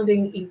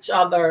surrounding each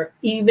other,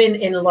 even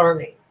in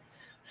learning?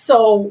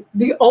 So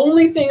the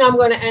only thing I'm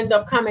going to end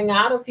up coming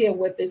out of here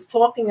with is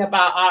talking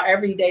about our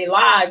everyday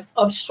lives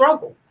of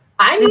struggle.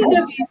 I need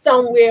to be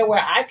somewhere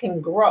where I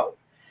can grow.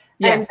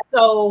 Yes. And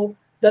so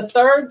the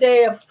third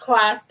day of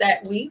class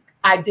that week,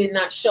 I did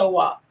not show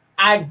up.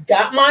 I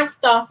got my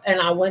stuff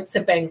and I went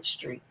to Bank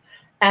Street.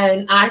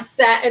 And I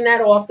sat in that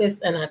office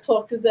and I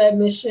talked to the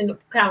admission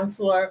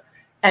counselor.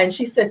 And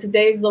she said,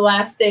 today's the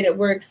last day that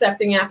we're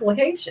accepting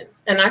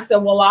applications. And I said,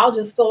 well, I'll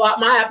just fill out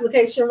my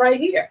application right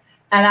here.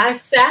 And I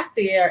sat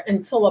there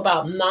until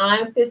about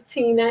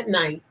 9:15 at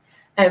night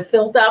and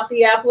filled out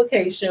the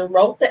application,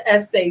 wrote the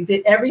essay,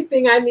 did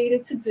everything I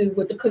needed to do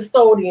with the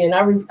custodian.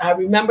 I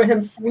remember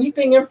him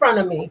sweeping in front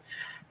of me,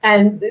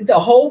 and the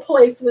whole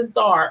place was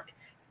dark.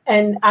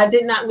 And I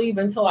did not leave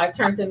until I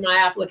turned in my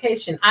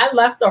application. I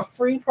left a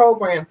free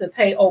program to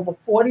pay over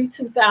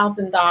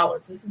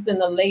 $42,000. This is in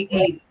the late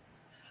 80s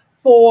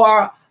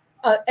for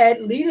a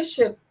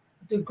leadership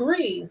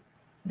degree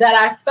that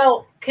I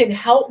felt could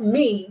help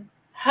me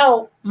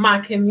help my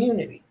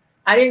community.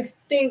 I didn't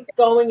think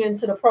going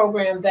into the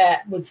program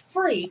that was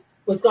free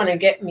was going to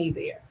get me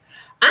there.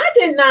 I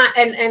did not,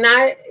 and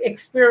I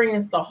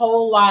experienced a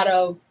whole lot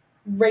of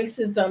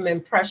racism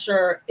and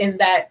pressure in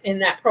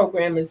that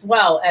program as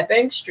well at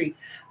Bank Street.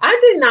 I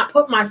did not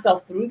put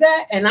myself through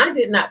that, and I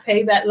did not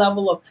pay that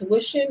level of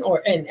tuition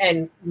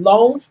and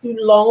loans,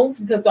 student loans,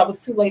 because I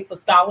was too late for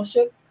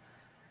scholarships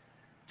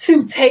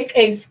to take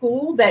a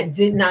school that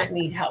did not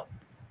need help.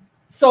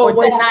 So or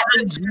did not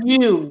need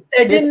you.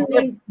 It didn't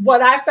need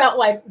what I felt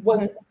like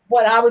was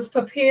what I was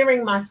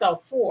preparing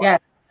myself for. Yes.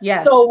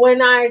 Yes. So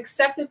when I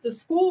accepted the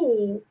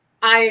school,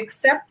 I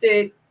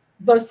accepted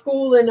the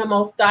school in the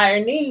most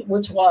dire need,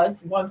 which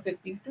was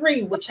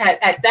 153, which had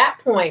at that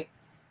point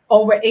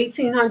over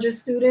 1,800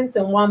 students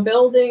in one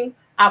building.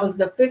 I was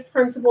the 5th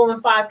principal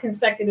in 5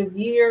 consecutive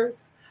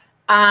years.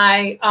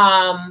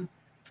 The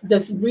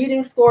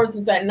reading scores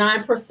was at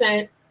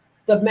 9%.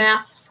 The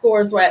math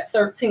scores were at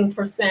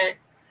 13%.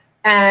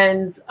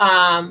 And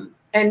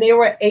there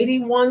were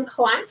 81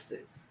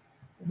 classes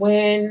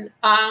when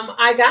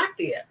I got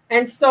there.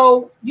 And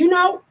so,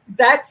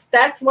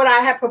 that's what I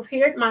had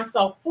prepared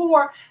myself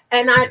for.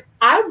 And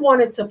I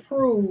wanted to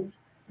prove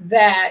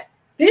that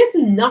there's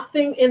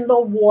nothing in the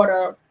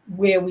water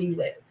where we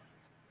live.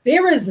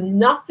 There is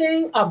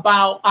nothing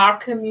about our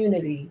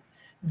community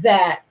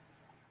that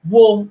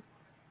will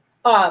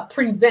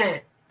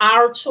prevent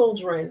our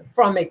children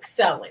from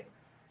excelling.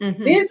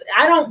 Mm-hmm.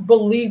 I don't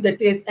believe that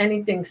there's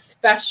anything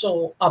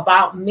special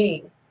about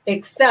me,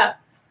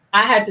 except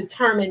I had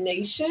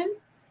determination,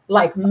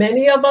 like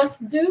many of us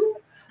do,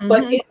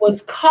 but it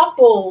was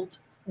coupled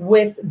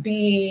with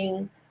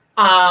being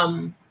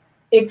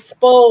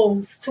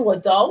exposed to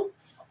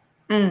adults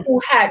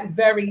who had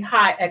very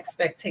high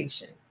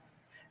expectations.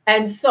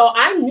 And so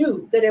I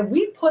knew that if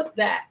we put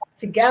that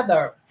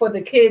together for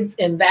the kids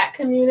in that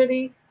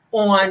community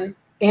on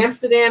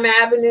Amsterdam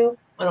Avenue,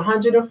 on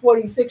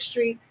 146th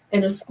Street,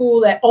 in a school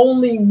that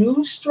only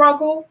knew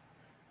struggle,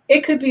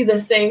 it could be the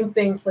same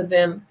thing for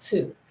them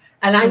too.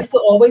 And I used to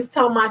always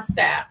tell my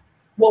staff,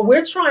 what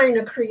we're trying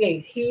to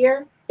create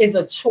here is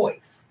a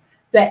choice.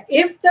 That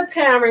if the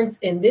parents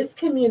in this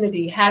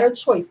community had a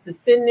choice to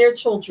send their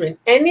children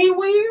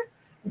anywhere,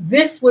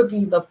 this would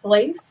be the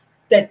place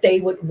that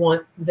they would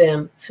want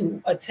them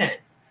to attend.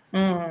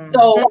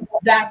 So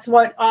that's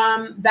what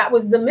that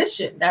was the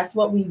mission. That's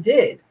what we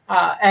did.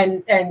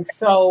 And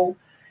so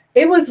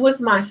it was with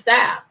my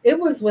staff. It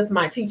was with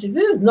my teachers.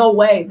 There's no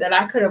way that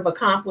I could have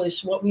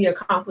accomplished what we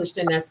accomplished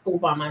in that school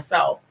by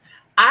myself.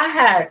 I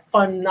had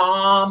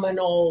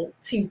phenomenal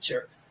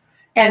teachers.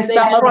 And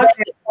some of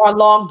them are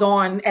logged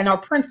on and are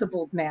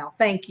principals now.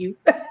 Thank you.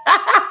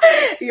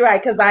 You're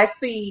right, because I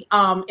see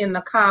in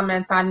the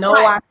comments, I know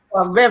I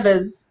saw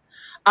Rivers.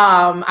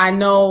 I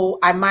know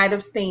I might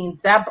have seen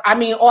Deborah. I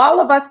mean, all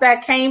of us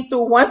that came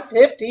through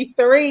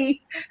 153,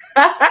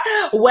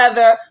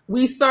 whether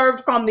we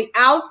served from the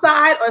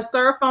outside or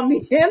served from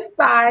the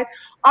inside,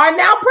 are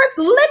now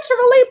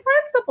literally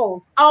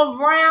principals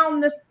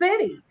around the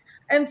city.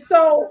 And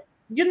so,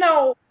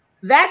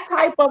 that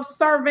type of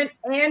servant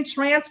and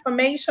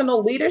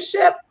transformational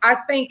leadership, I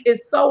think,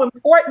 is so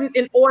important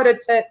in order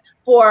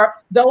for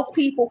those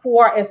people who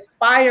are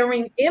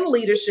aspiring in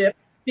leadership.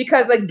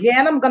 Because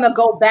again, I'm going to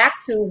go back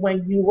to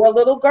when you were a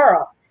little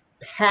girl: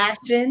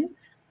 passion,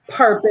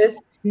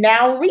 purpose,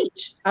 now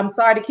reach. I'm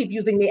sorry to keep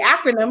using the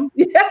acronym,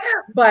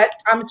 but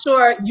I'm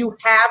sure you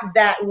have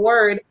that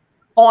word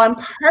on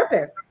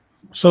purpose.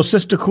 So,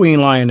 Sister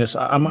Queen Lioness,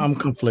 I'm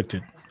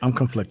conflicted. I'm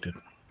conflicted.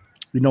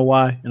 You know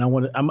why? And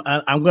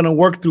I'm going to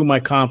work through my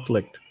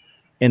conflict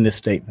in this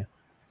statement.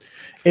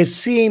 It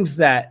seems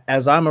that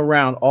as I'm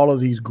around all of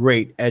these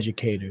great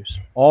educators,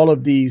 all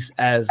of these,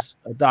 as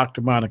Dr.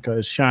 Monica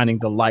is shining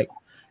the light,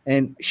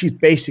 and she's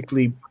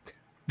basically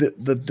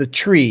the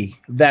tree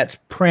that's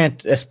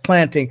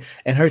planting,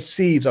 and her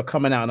seeds are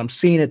coming out. And I'm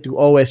seeing it through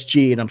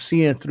OSG, and I'm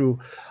seeing it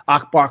through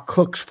Akbar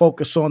Cook's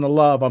Focus on the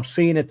Love. I'm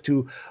seeing it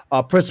through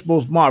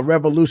Principles Mark,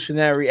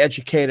 Revolutionary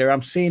Educator.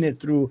 I'm seeing it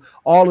through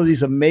all of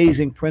these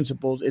amazing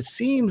principles. It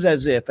seems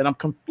as if, and I'm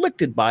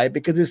conflicted by it,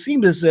 because it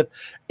seems as if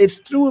it's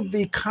through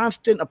the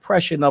constant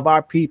oppression of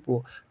our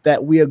people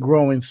that we are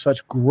growing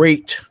such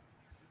great,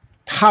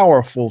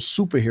 powerful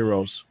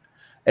superheroes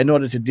in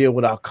order to deal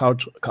with our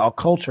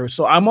culture.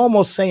 So I'm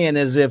almost saying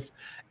as if,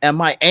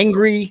 am I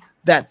angry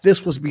that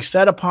this was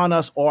beset upon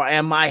us, or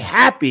am I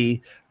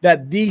happy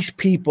that these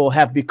people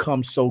have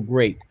become so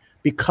great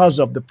because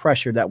of the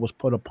pressure that was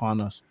put upon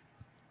us?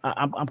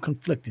 I'm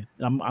conflicted.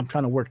 I'm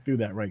trying to work through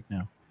that right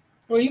now.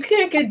 Well, you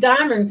can't get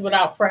diamonds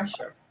without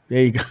pressure.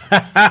 There you go.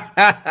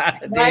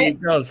 There you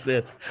go,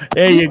 sis.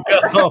 There you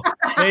go.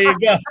 There you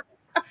go.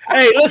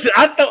 Hey, listen,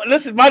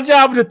 my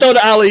job is to throw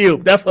the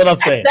alley-oop. That's what I'm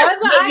saying.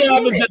 My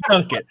job is to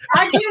dunk it.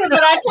 I get it,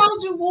 but I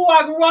told you who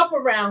I grew up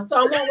around, so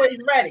I'm always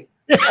ready.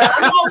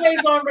 I'm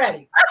always on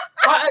ready.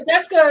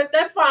 That's good.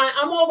 That's fine.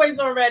 I'm always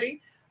on ready.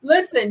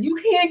 Listen, you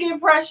can't get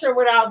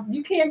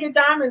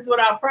diamonds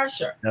without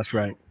pressure. That's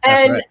right.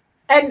 And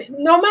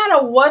no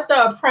matter what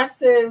the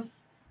oppressive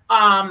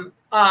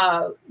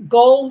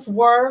goals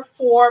were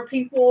for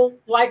people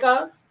like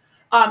us,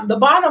 the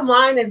bottom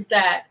line is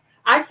that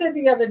I said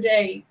the other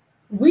day,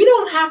 we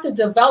don't have to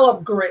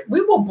develop grit.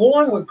 We were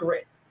born with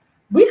grit.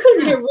 We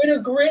couldn't get rid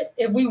of grit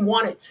if we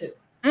wanted to.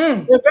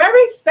 The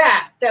very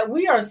fact that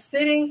we are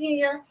sitting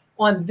here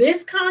on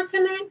this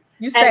continent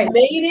and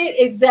made it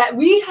is that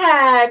we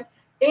had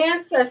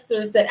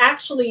ancestors that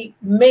actually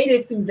made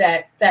it through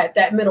that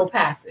middle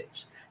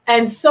passage.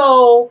 And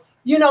so,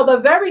 you know, the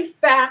very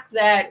fact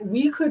that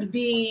we could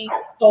be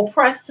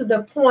oppressed to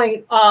the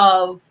point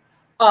of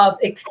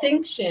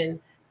extinction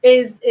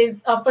is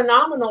a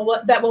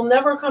phenomenal that will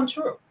never come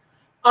true.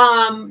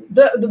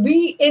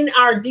 We in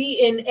our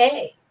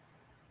DNA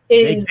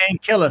is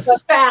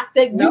the fact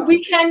that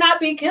we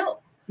cannot be killed.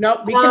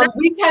 No, we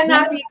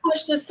cannot be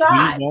pushed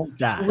aside. We won't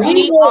die.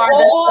 We are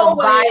the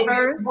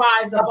survivors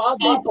rise above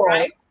people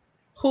right?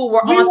 who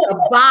were on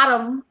the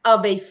bottom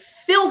of a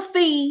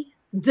filthy,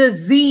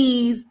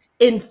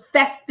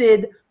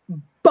 disease-infested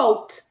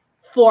boat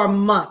for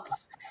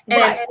months.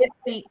 And if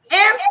the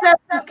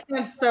ancestors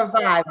can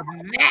survive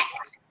that.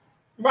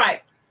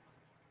 Right.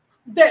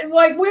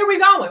 Like, where are we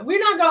going? We're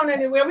not going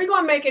anywhere. We're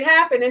going to make it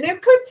happen. And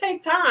it could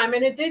take time,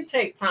 and it did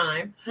take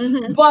time.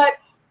 But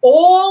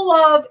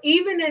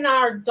even in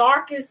our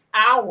darkest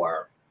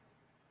hour,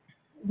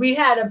 we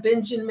had a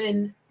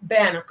Benjamin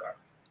Banneker.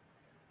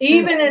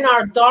 Even in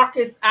our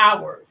darkest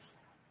hours,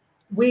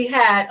 we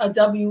had a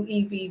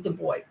W.E.B. Du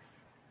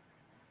Bois.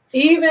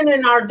 Even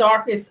in our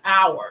darkest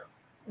hour,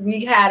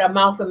 we had a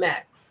Malcolm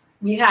X.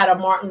 We had a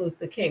Martin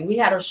Luther King. We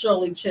had a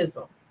Shirley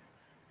Chisholm,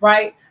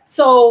 right?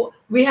 So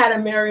we had a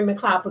Mary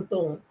McLeod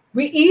Bethune.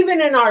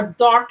 Even in our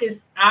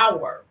darkest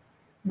hour,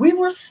 we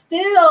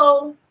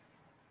still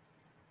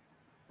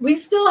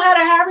had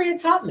a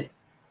Harriet Tubman,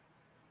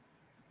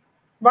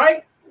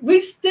 right?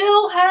 We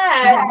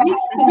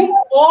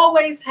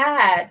always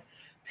had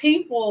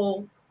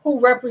people who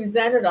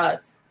represented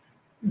us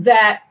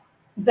that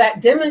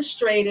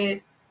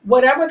demonstrated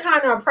whatever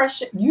kind of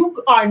oppression.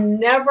 You are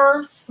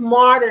never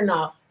smart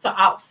enough to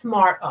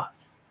outsmart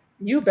us.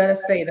 You better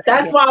say that.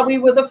 That's why we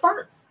were the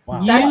first. Wow.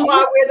 That's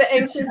why we're the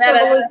ancient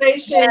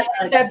civilization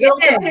that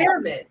built the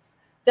pyramids.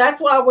 That's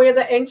why we're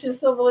the ancient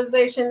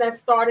civilization that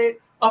started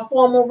a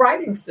formal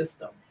writing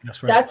system.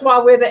 That's right. That's why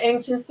we're the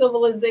ancient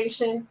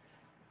civilization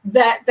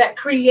that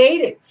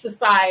created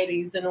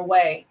societies in a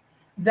way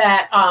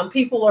that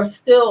people are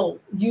still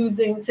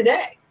using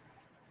today.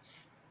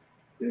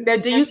 Now,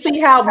 do you see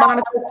how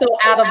Monica's so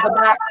out of the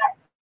box?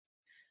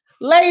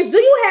 Ladies, do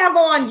you have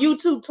on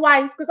YouTube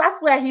twice? Because I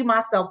swear I hear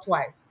myself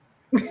twice.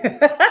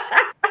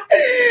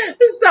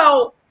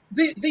 So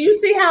do you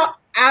see how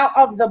out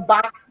of the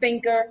box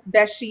thinker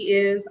that she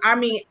is? I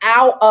mean,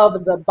 out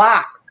of the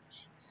box.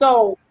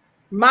 So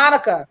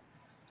Monica,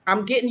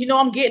 I'm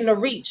getting a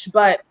reach,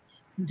 but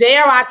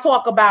dare I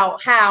talk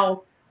about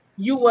how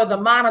you were the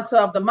monitor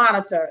of the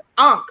monitor?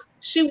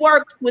 She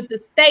worked with the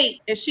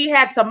state and she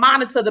had to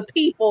monitor the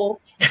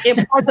people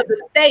in parts of the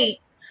state.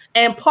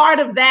 And part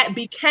of that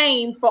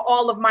became, for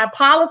all of my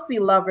policy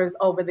lovers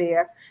over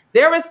there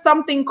is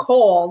something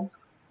called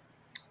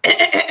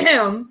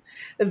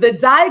the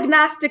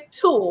diagnostic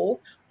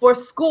tool for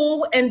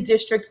school and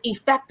district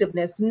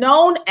effectiveness,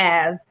 known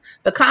as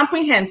the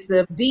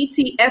comprehensive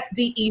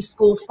DTSDE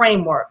school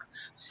framework.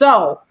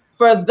 So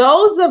for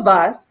those of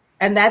us,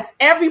 and that's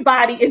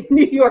everybody in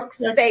New York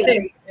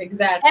State,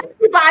 exactly.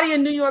 Everybody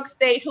in New York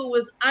State who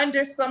is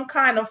under some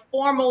kind of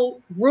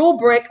formal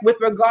rubric with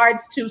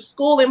regards to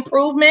school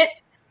improvement,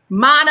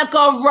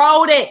 Monica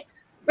wrote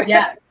it.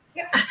 Yes.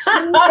 She is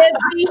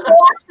the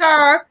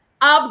author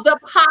of the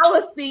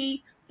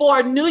policy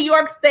for New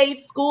York State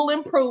school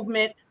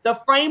improvement. The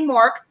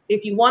framework,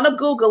 if you want to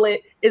Google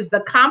it, is the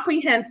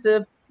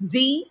comprehensive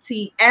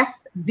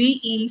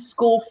DTSDE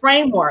school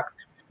framework.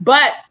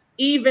 But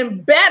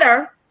even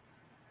better,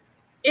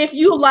 if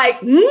you like,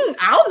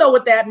 I don't know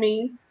what that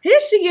means, here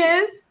she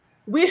is.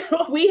 We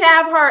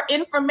have her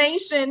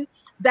information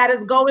that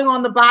is going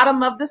on the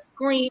bottom of the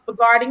screen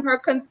regarding her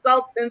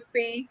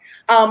consultancy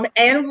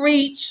and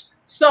reach.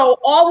 So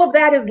all of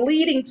that is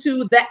leading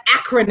to the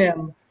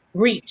acronym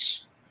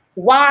REACH.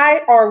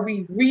 Why are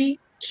we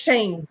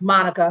reaching,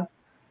 Monica?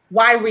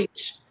 Why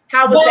reach?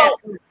 How was that?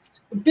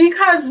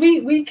 Because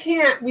we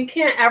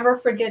can't ever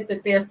forget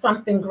that there's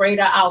something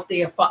greater out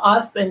there for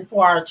us and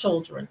for our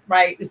children,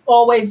 right? It's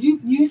always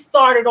you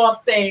started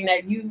off saying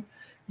that you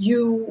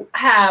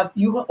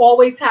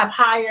always have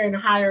higher and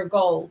higher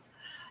goals.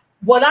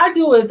 What I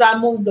do is I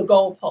move the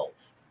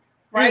goalpost,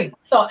 right?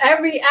 So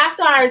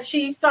after I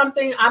achieve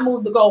something, I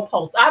move the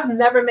goalpost. I've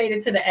never made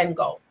it to the end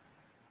goal.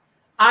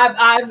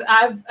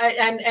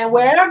 And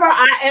wherever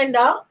I end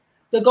up,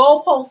 the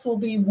goalposts will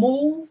be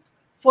moved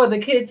for the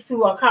kids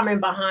who are coming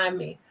behind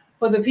me,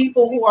 for the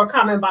people who are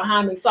coming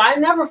behind me. So I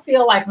never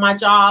feel like my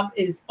job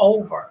is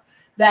over,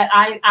 that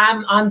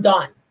I'm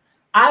done.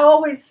 I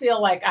always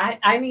feel like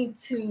I need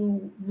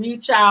to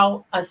reach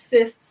out,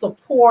 assist,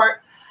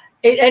 support.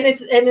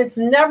 It's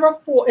never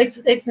for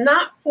it's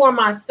not for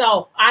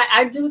myself.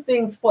 I do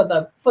things for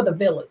the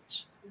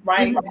village,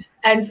 right? Mm-hmm.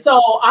 And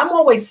so I'm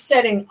always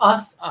setting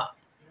us up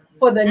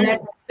for the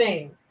next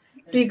thing,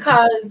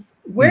 because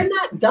we're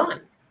not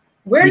done.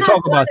 We're not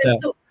talk done about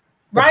until,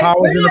 that. Right?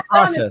 We're not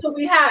done until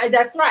we have,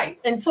 that's right,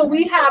 until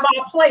we have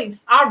our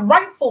place, our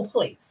rightful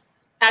place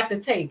at the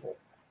table.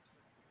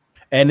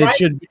 And it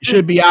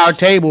should be our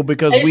table,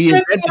 because we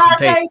invented the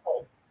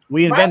table.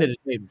 We invented the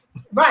table.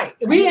 Right.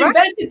 We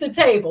invented the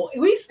table.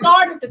 We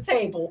started the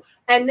table,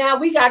 and now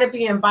we got to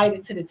be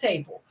invited to the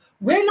table.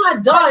 We're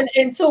not done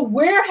until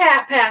we're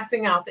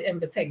passing out the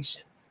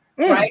invitations,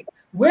 right?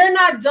 We're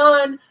not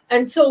done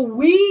until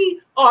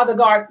we are the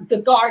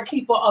guard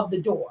keeper of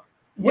the door.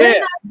 We're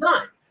not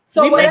done.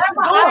 So whatever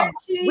I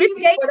achieve,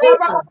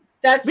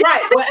 that's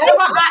right.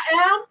 Wherever I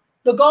am,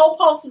 the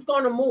goalpost is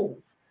going to move.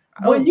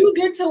 When you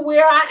get to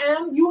where I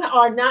am, you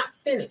are not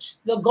finished.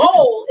 The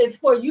goal is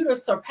for you to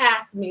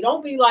surpass me.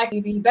 Don't be like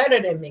you be better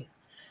than me.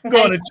 We're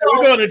going to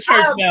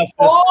church now.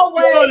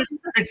 We're going to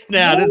church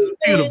now. This is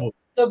beautiful.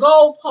 The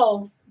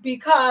goalpost,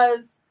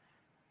 because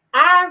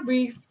I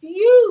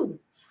refuse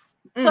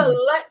to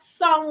let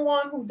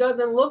someone who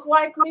doesn't look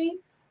like me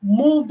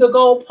move the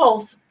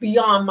goalpost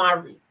beyond my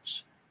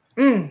reach.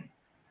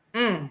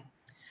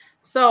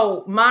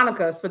 So,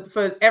 Monica,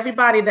 for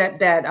everybody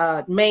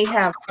that may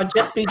have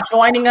just be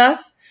joining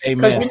us,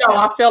 because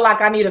I feel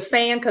like I need a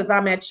fan because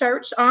I'm at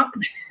church, Unc.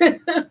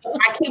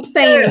 I keep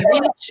saying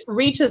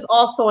REACH is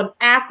also an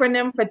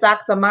acronym for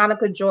Dr.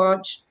 Monica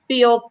George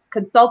Fields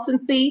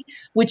Consultancy,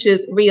 which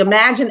is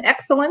Reimagine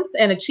Excellence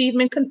and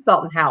Achievement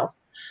Consultant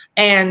House,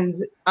 and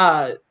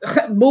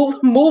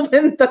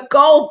moving the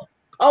goal.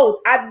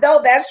 Oh, I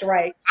know that's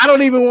right. I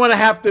don't even want to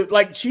have to,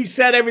 like, she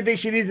said everything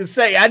she needs to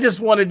say. I just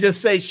want to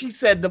say, she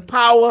said the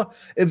power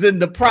is in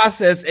the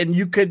process, and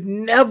you could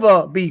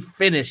never be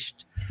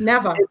finished.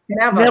 Never be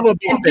and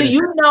finished. Do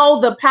you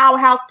know the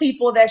powerhouse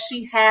people that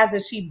she has,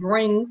 that she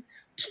brings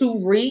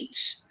to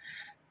REACH?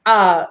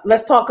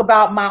 Let's talk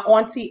about my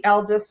auntie,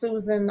 Elder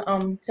Susan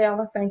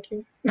Taylor. Thank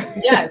you.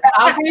 Yes,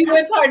 I'll be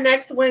with her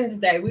next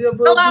Wednesday. We'll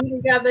be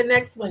together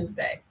next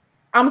Wednesday.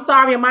 I'm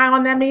sorry, am I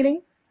on that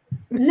meeting?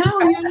 No,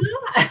 you're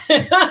not.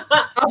 Okay,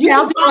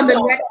 I'll be on the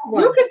next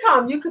one.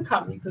 You could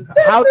come.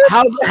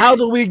 How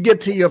do we get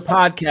to your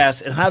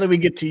podcast, and how do we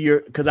get to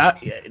your? Because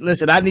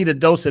I need a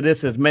dose of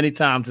this as many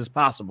times as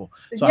possible.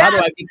 So how do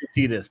I get to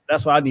see this?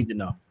 That's what I need to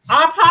know.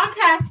 Our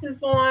podcast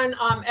is on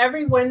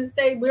every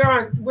Wednesday.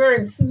 We're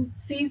in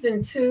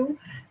season 2,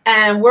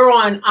 and we're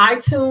on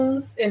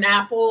iTunes and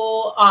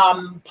Apple,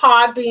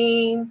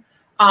 Podbean,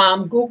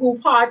 Google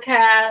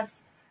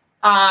Podcasts.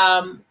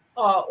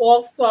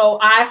 Also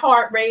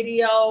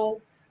iHeartRadio,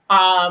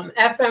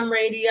 FM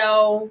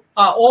radio,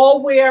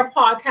 all where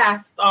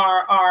podcasts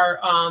are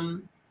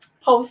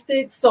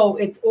posted. So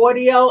it's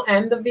audio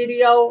and the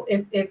video,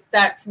 if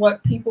that's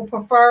what people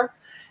prefer.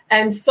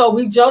 And so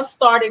we just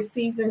started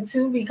season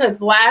 2,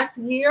 because last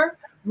year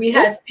we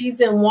had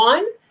season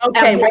 1.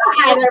 Okay, we're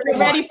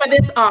ready for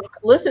this.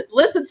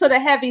 Listen to the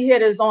heavy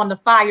hitters on the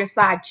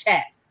fireside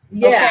chats.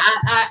 Yeah,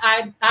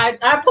 okay.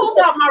 I pulled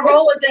out my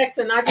Rolodex,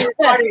 and I just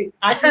started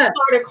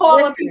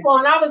calling people,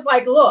 and I was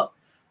like, look,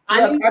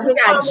 we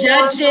got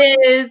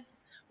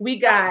judges, we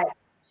got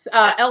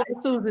Elder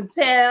Susan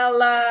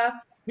Taylor,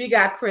 we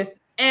got Chris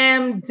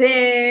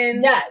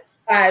Emden,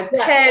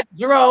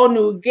 Pedro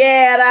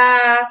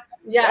Noguera.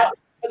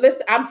 Yes.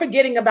 Listen, I'm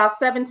forgetting about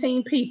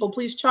 17 people.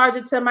 Please charge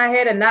it to my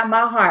head and not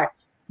my heart.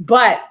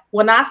 But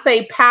when I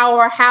say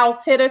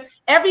powerhouse hitters,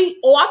 every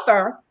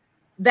author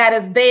that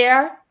is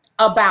there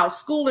about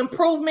school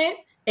improvement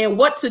and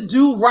what to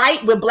do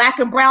right with Black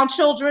and brown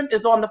children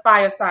is on the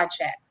fireside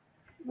chats.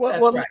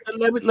 Well, right.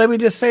 let me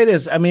just say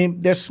this. I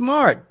mean, they're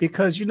smart,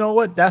 because you know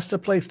what? That's the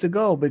place to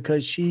go,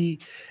 because she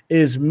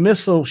is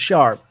missile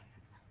sharp.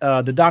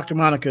 The Dr.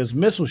 Monica is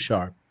missile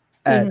sharp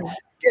at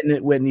getting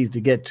it where it needs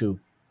to get to.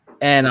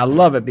 And I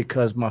love it,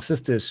 because my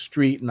sister is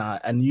street,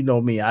 and you know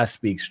me, I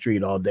speak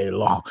street all day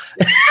long.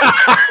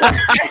 But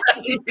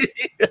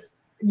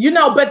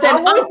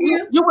then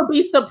you would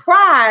be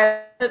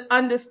surprised to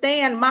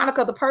understand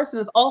Monica, the person,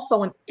 is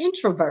also an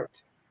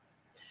introvert.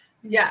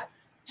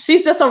 Yes.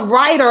 She's just a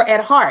writer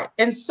at heart.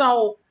 And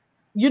so,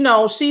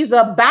 she's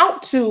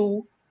about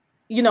to,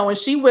 and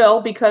she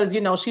will, because,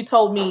 she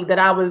told me that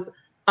I was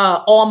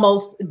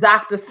almost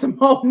Dr.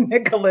 Simone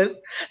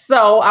Nicholas.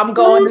 So I'm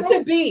going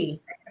to be.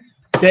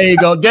 There you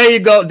go, Doc.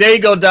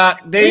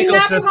 There you go,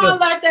 sister. We're never gonna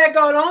let that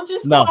go. Don't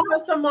just call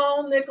her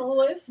Simone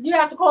Nicholas. You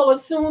have to call her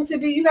soon to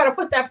be. You got to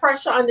put that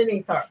pressure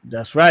underneath her.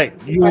 That's right.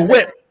 You're a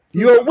whip.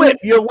 You're a whip.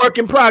 You're a work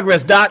in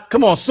progress, Doc.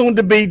 Come on, soon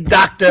to be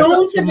Dr.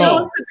 Simone. Soon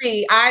to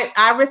be.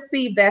 I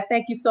received that.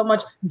 Thank you so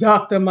much,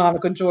 Dr.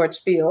 Monica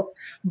George Fields.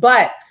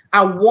 But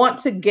I want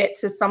to get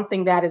to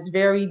something that is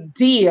very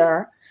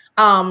dear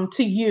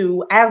to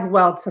you as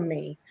well to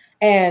me.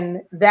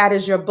 And that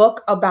is your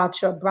book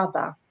about your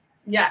brother.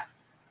 Yes.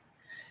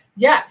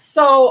 Yes.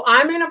 So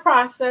I'm in a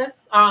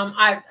process. Almost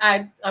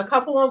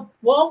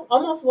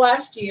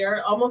last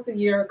year, almost a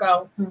year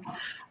ago,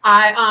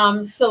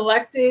 I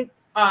selected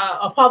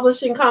a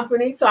publishing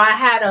company. So I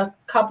had a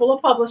couple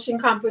of publishing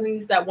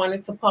companies that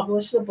wanted to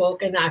publish the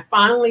book, and I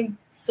finally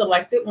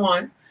selected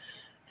one.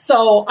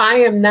 So I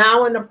am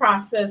now in the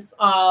process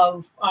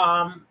of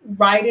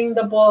writing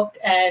the book,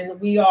 and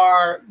we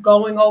are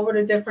going over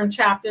the different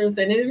chapters.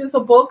 And it is a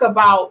book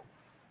about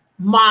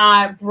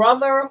my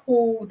brother,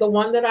 the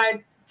one that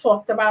I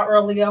talked about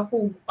earlier,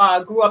 who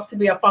grew up to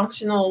be a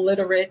functional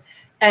illiterate,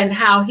 and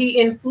how he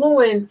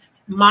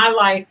influenced my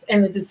life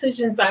and the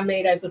decisions I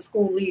made as a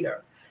school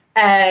leader.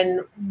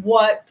 And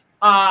what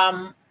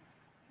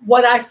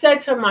I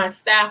said to my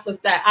staff was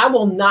that I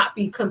will not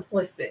be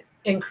complicit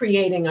in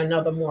creating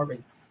another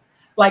Maurice.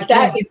 Like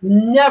that is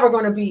never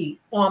going to be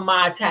on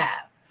my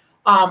tab.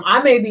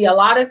 I may be a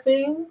lot of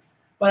things,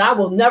 but I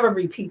will never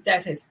repeat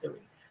that history,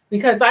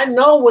 because I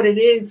know what it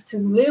is to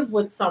live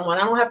with someone.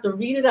 I don't have to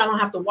read it. I don't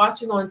have to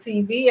watch it on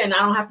TV, and I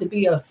don't have to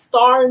be a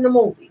star in the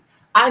movie.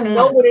 I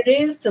know what it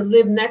is to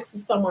live next to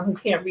someone who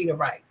can't read or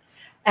write.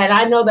 And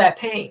I know that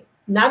pain.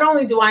 Not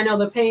only do I know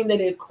the pain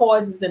that it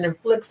causes and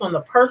inflicts on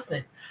the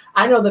person,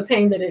 I know the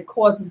pain that it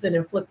causes and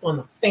inflicts on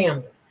the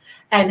family,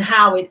 and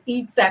how it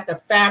eats at the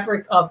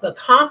fabric of the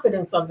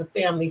confidence of the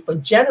family for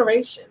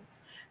generations.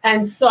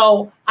 And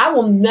so I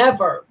will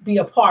never be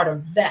a part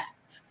of that.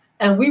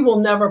 And we will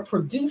never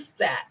produce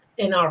that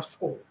in our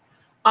school.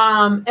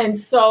 And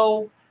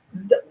so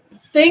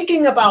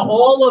thinking about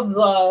all of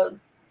the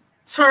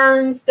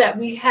turns that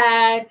we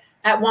had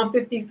at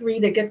 153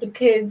 to get the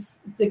kids,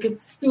 to get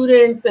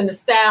students and the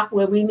staff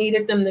where we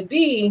needed them to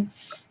be,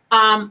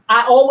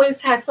 I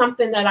always had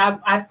something that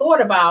I thought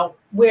about,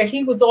 where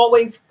he was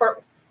always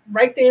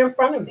right there in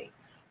front of me,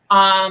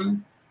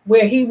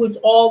 where he was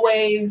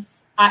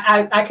always,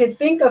 I could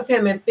think of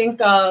him and think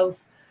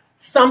of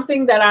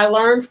something that I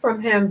learned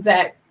from him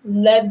that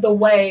led the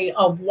way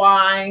of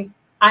why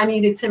I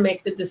needed to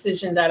make the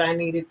decision that I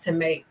needed to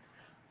make.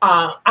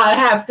 I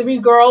have 3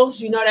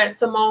 girls, you know that,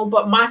 Simone,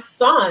 but my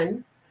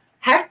son,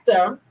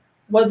 Hector,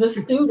 was a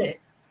student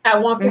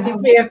at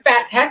 153. In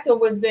fact, Hector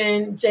was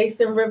in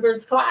Jason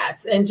Rivers'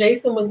 class, and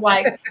Jason was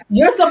like,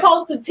 you're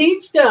supposed to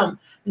teach them,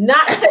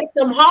 not take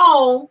them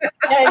home.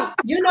 And,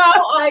 you know,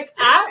 like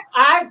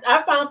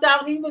I found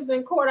out he was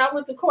in court. I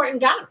went to court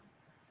and got him.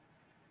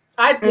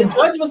 The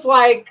judge was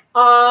like,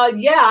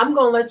 yeah, I'm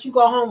going to let you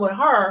go home with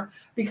her,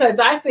 because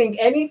I think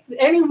any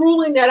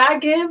ruling that I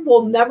give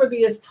will never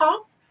be as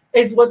tough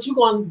as what you're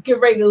going to get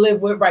ready to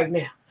live with right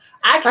now.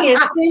 I can't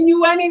send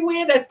you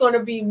anywhere that's going to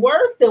be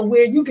worse than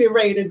where you get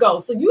ready to go.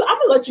 So I'm going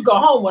to let you go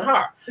home with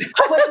her.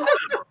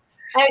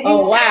 And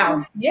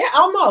wow. Yeah.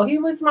 Oh no, he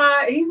was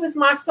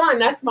my son.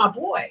 That's my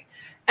boy.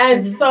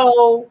 And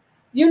so,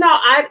 you know,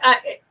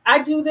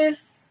 I do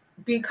this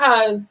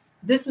because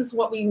this is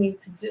what we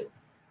need to do.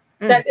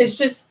 That it's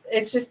just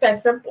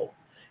that simple.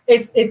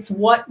 It's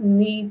what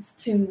needs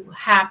to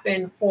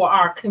happen for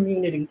our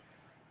community.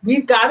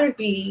 We've got to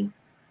be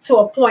to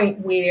a point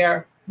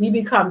where we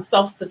become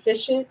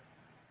self-sufficient,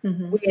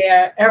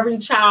 where every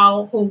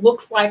child who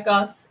looks like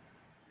us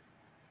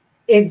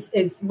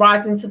is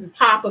rising to the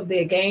top of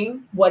their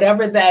game,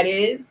 whatever that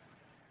is,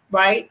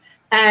 right?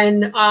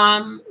 And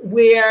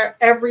where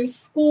every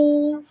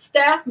school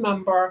staff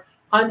member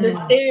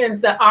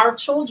understands that our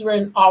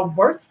children are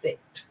worth it.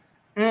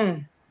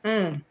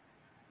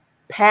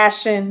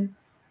 Passion,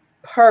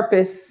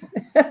 purpose,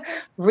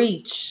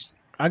 reach.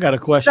 I got a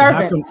question.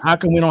 How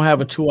come we don't have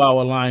a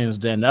 2-hour Lions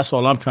Den? That's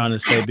all I'm trying to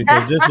say,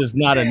 because this is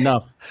not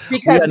enough.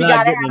 Because we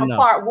got to have a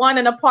part 1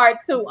 and a part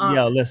 2.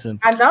 Yeah, listen.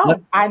 I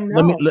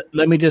know.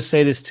 Let me just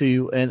say this to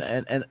you,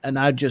 and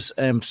I just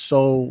am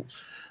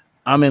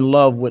I'm in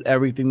love with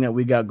everything that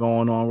we got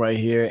going on right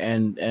here.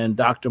 And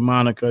Dr.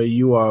 Monica,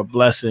 you are a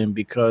blessing,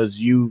 because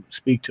you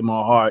speak to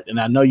my heart. And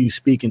I know you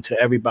speaking to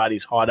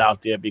everybody's heart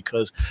out there,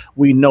 because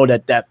we know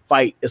that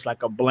fight is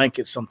like a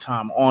blanket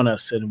sometime on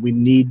us, and we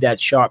need that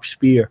sharp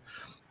spear.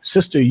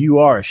 Sister, you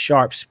are a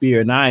sharp spear,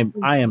 and I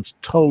am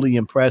totally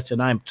impressed,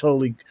 and I'm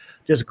totally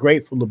just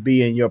grateful to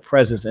be in your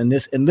presence. And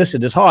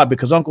listen, it's hard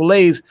because Uncle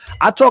Lays,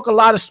 I talk a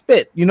lot of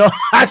spit, you know,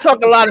 I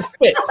talk a lot of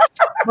spit.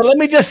 But let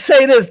me just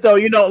say this though,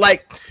 you know,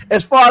 like,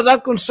 as far as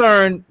I'm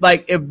concerned,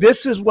 like, if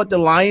this is what the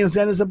Lions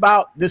Den is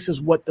about, this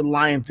is what the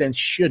Lions Den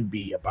should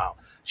be about.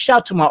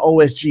 Shout to my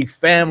OSG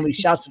family.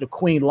 Shout to the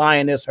Queen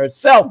Lioness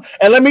herself.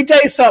 And let me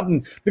tell you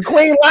something. The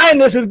Queen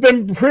Lioness has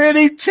been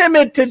pretty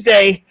timid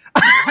today.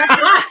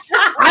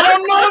 I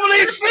don't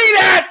normally see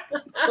that.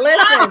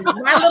 Listen,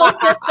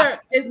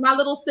 my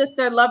little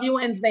sister. Love you,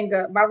 and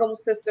Zinga. My little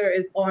sister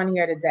is on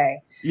here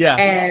today. Yeah,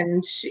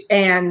 and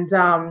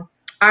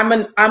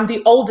I'm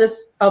the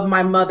oldest of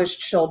my mother's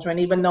children,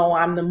 even though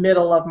I'm the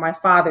middle of my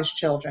father's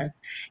children.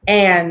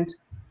 And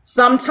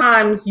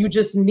sometimes you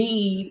just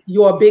need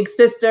your big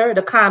sister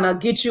to kind of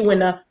get you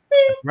in a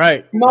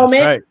right.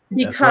 moment, right.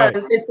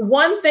 because it's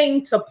one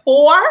thing to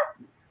pour,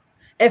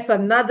 it's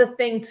another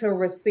thing to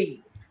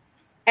receive.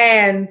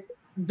 And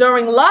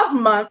during Love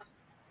Month,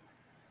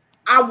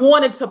 I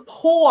wanted to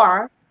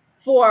pour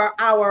for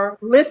our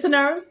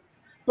listeners,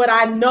 but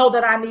I know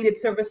that I needed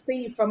to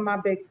receive from my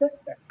big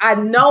sister. I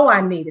know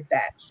I needed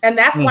that. And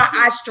that's why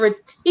I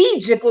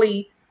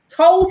strategically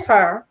told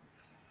her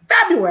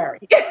February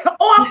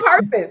on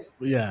purpose.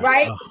 Yeah.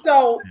 Right.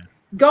 So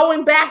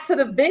going back to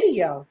the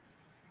video,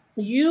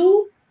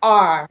 you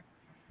are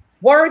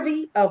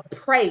worthy of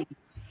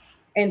praise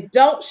and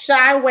don't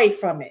shy away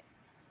from it.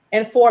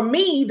 And for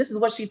me, this is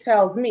what she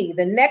tells me.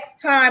 The next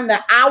time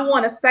that I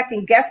want to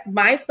second guess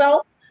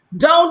myself,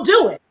 don't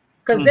do it.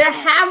 Because there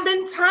have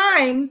been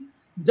times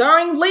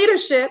during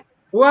leadership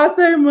where I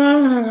say,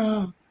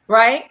 Monica,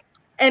 right?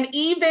 And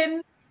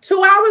even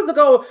 2 hours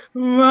ago,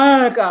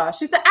 Monica,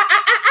 she said,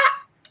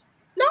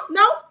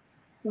 no,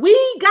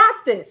 we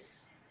got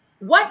this.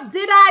 What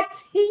did I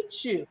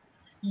teach you?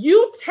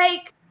 You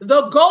take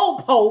the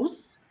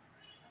goalposts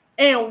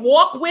and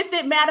walk with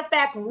it. Matter of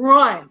fact,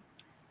 run.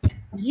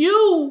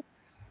 You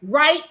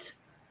write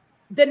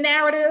the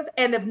narrative,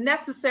 and if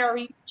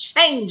necessary,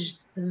 change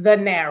the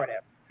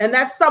narrative. And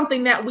that's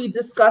something that we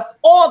discuss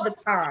all the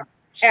time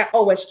at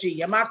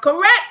OSG. Am I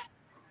correct?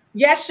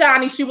 Yes,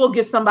 Shani, she will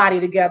get somebody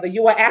together.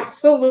 You are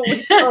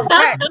absolutely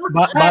correct.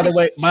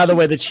 By the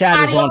way, the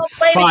chat is on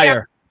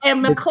fire.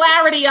 And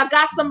McClarity, I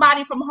got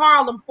somebody from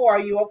Harlem for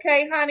you,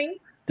 okay, honey?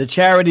 The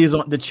charity is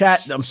on the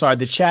chat. I'm sorry,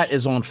 the chat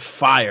is on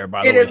fire.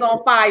 By the way, it is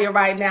on fire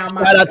right now.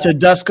 Shout out to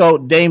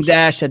Dusko Dame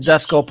Dash at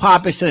Dusko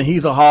Poppington.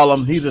 He's a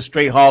Harlem. He's a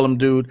straight Harlem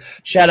dude.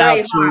 Shout out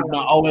to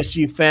my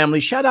OSG family.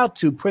 Shout out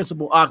to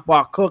Principal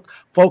Akbar Cook.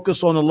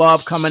 Focus on the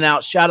Love coming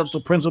out. Shout out to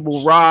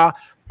Principal Ra.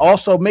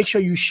 Also, make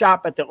sure you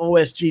shop at the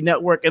OSG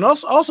network. And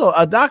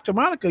also Dr.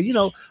 Monica, you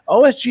know,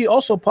 OSG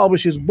also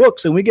publishes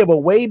books, and we give a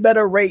way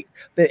better rate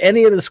than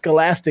any of the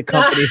Scholastic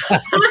companies.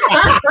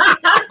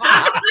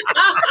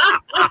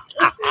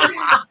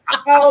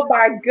 Oh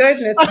my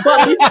goodness.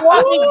 But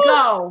before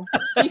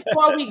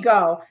we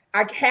go,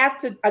 I have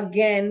to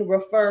again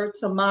refer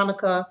to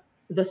Monica,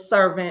 the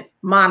servant,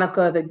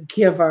 Monica, the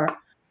giver.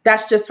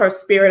 That's just her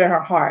spirit and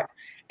her heart.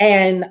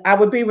 And I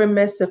would be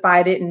remiss if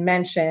I didn't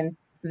mention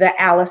the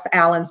Alice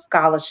Allen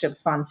Scholarship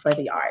Fund for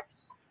the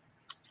Arts.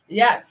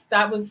 Yes,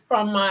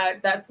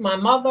 that's my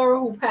mother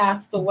who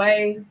passed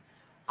away.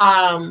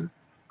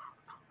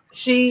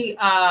 She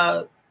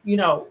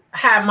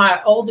had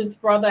my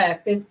oldest brother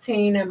at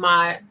 15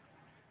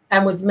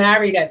 and was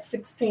married at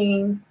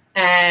 16,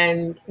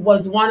 and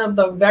was one of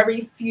the very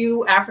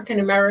few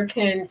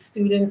African-American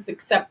students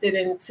accepted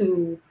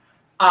into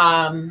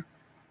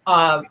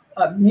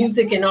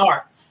music and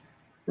arts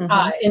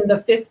in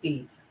the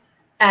 50s.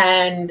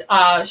 And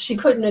she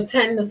couldn't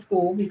attend the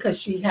school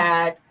because she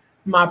had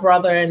my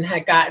brother and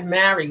had gotten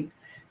married.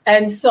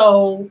 And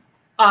so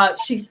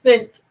she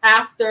spent,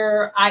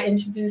 after I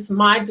introduced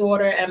my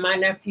daughter and my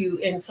nephew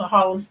into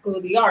Harlem School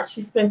of the Arts, she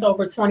spent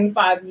over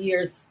 25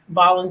 years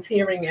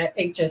volunteering at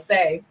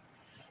HSA,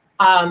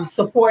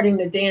 supporting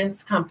the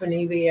dance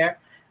company there.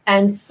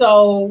 And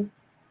so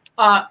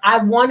I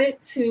wanted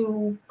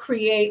to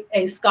create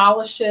a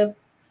scholarship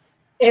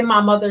in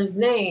my mother's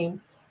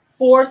name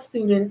for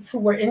students who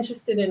were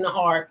interested in the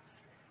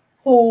arts,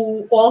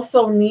 who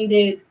also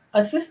needed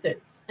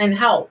assistance and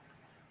help,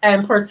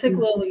 and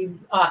particularly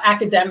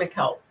academic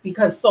help,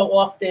 because so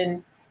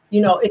often,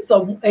 it's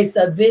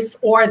a this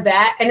or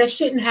that, and it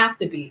shouldn't have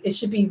to be. It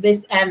should be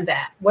this and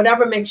that.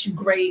 Whatever makes you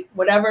great,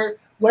 whatever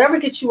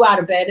gets you out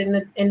of bed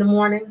in the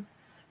morning,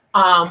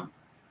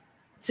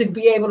 to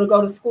be able to go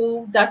to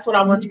school. That's what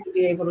I want you to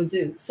be able to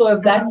do. So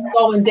if that's to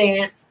go and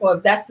dance, or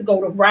if that's to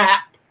go to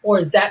rap, or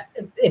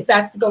if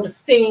that's to go to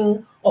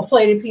sing or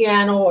play the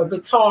piano or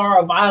guitar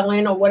or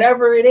violin or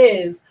whatever it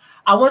is,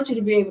 I want you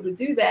to be able to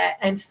do that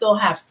and still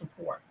have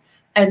support.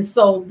 And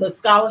so the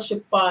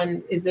scholarship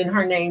fund is in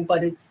her name,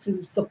 but it's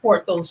to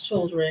support those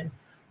children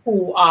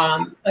who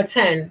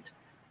attend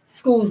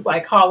schools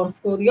like Harlem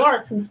School of the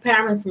Arts, whose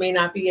parents may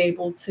not be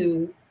able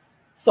to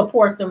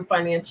support them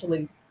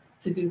financially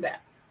to do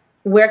that.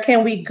 Where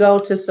can we go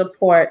to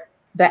support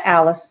the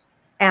Alice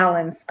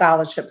Allen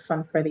Scholarship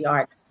Fund for the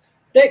Arts?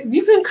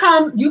 You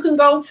can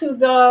go to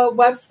the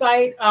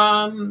website,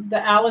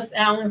 the Alice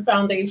Allen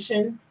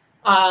Foundation,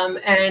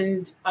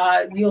 and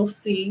you'll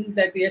see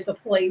that there's a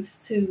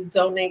place to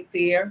donate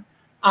there.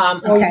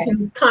 Or you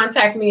can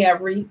contact me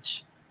at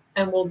Reach,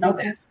 and we'll do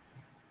that.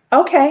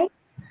 Okay.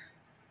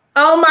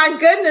 Oh my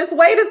goodness!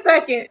 Wait a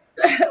second.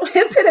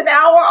 Is it an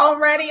hour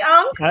already,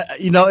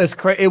 It's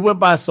crazy. It went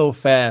by so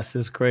fast.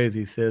 It's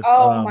crazy, sis.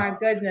 Oh my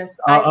goodness!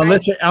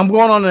 Listen, I'm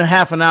going on in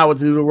half an hour to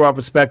do the Raw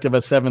Perspective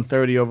at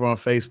 7:30 over on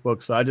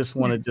Facebook. So I just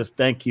want to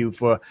thank you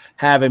for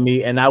having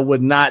me, and I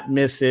would not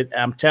miss it.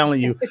 I'm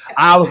telling you,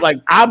 I was like,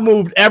 I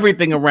moved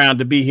everything around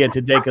to be here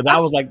today because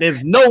I was like,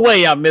 there's no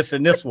way I'm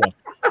missing this one.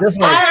 This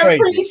one is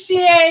crazy. I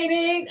appreciate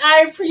it.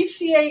 I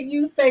appreciate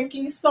you. Thank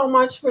you so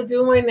much for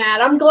doing that.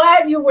 I'm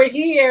glad you were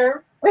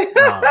here.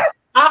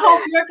 I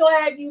hope you're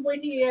glad you were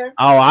here.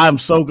 Oh, I'm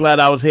so glad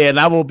I was here, and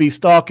I will be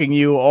stalking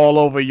you all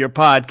over your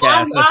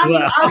podcast as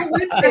well. I'm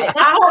with it.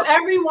 I hope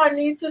everyone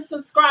needs to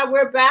subscribe.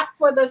 We're back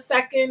for the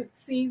second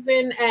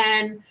season,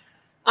 and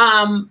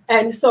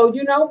so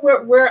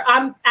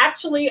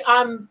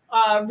I'm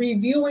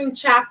reviewing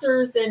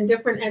chapters in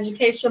different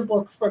education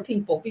books for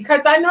people,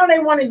 because I know they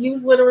want to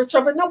use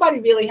literature, but nobody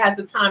really has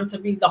the time to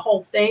read the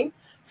whole thing.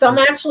 So I'm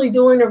actually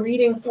doing a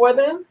reading for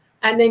them,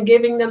 and then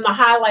giving them the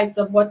highlights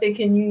of what they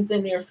can use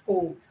in their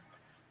schools.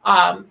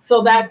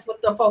 So that's what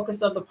the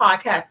focus of the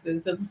podcast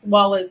is, as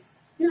well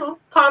as,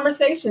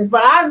 conversations.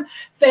 But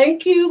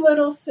thank you,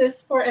 little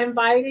sis, for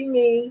inviting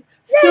me.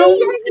 Soon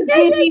to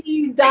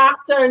be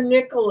Dr.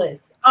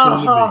 Nicholas.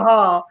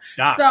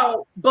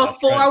 So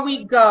before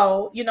we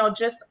go,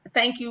 just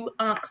thank you,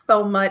 Unc,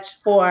 so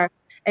much for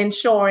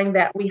ensuring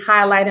that we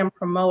highlight and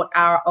promote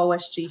our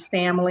OSG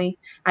family.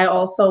 I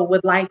also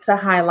would like to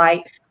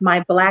highlight my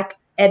Black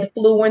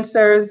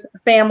Edfluencers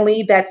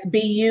family, that's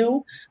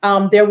BU.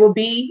 There will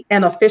be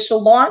an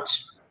official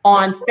launch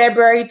on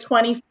February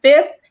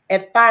 25th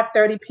at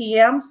 5:30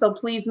 p.m. So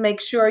please make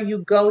sure you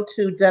go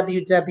to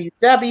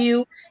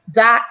www.thebe-u.org.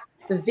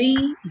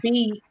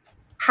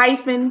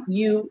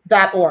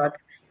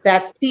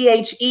 That's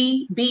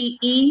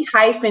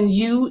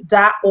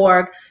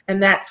THEBE-u.org.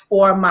 And that's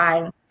for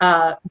my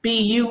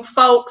BU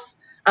folks.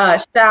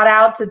 Shout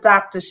out to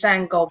Dr.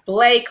 Shango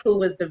Blake,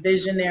 who is the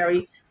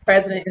visionary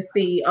president and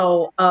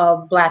CEO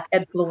of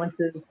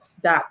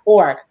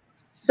BlackEdfluences.org.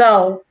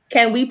 So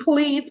can we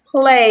please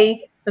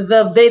play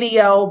the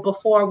video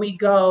before we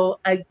go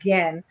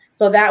again,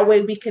 so that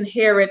way we can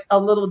hear it a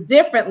little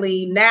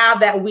differently now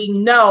that we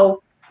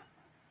know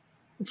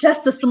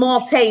just a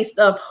small taste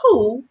of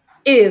who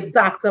is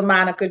Dr.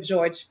 Monica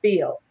George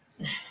Fields.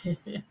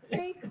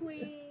 Hey,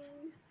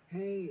 Queen.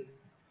 Hey,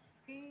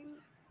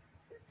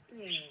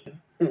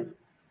 sister.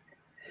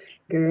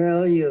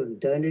 Girl, you've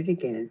done it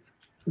again.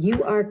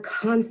 You are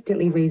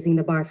constantly raising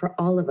the bar for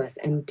all of us,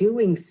 and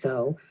doing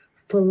so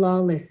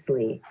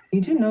flawlessly.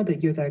 You do know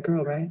that you're that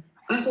girl, right?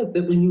 I hope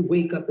that when you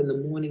wake up in the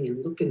morning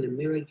and look in the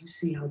mirror, you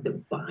see how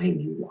divine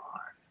you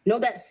are. Know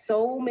that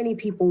so many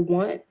people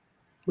want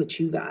what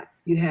you got.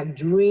 You have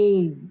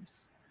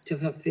dreams to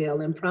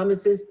fulfill and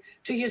promises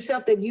to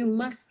yourself that you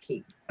must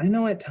keep. I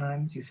know at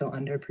times you feel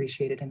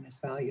underappreciated and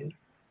misvalued.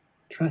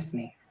 Trust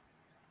me,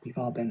 we've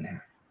all been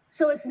there.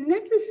 So it's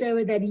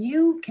necessary that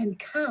you can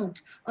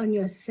count on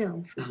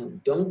yourself. Now,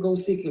 don't go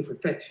seeking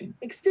perfection.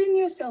 Extend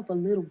yourself a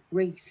little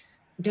grace.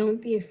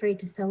 Don't be afraid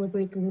to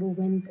celebrate the little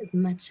wins as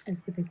much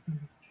as the big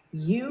ones.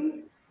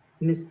 You,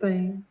 Miss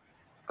Thing,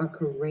 are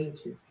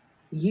courageous.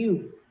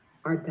 You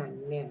are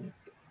dynamic.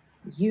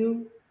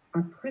 You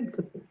are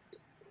principled.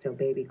 So,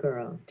 baby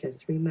girl,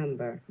 just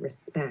remember,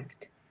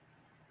 respect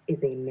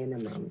is a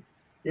minimum.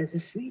 There's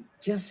a sweet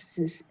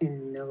justice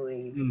in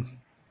knowing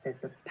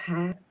that the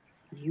path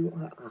you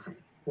are on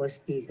was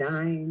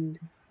designed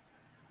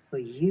for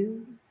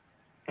you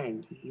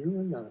and you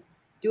alone.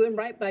 Doing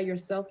right by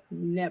yourself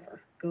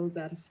never goes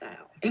out of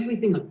style.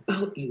 Everything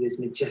about you is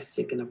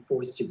majestic and a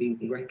force to be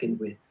reckoned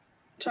with.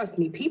 Trust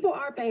me, people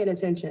are paying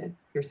attention.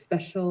 You're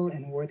special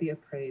and worthy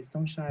of praise.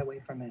 Don't shy away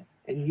from it.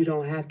 And you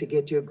don't have to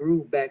get your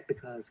groove back,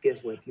 because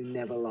guess what? You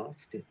never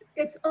lost it.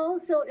 It's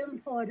also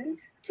important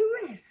to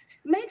rest.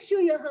 Make sure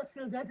your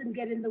hustle doesn't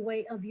get in the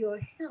way of your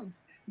health.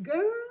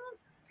 Girl,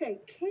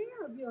 take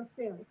care of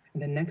yourself.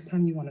 And the next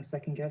time you want to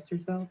second guess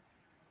yourself,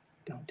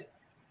 don't do it.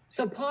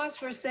 So pause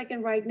for a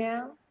second right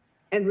now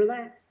and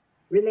relax,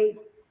 relate,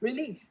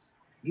 release.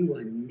 You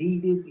are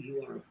needed.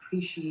 You are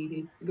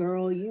appreciated.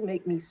 Girl, you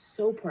make me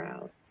so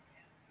proud.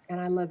 And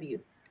I love you.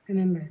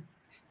 Remember,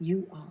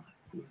 you are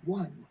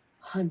 100%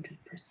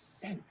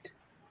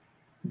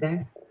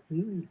 that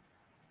queen.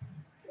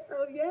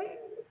 Oh, yes.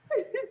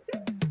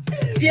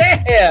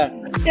 Yeah.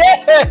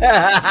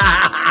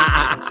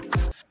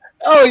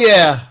 Oh,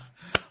 yeah.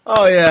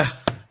 Oh, yeah.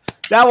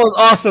 That was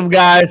awesome,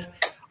 guys.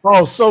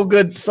 Oh, so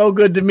good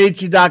to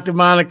meet you, Dr.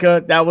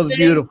 Monica. That was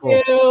beautiful.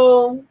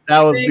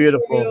 That was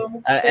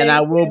beautiful. And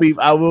I will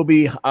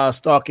be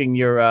stalking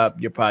your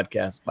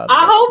podcast. By the way.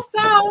 I hope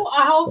so.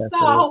 I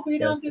hope we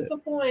don't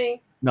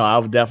disappoint. No,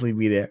 I'll definitely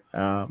be there.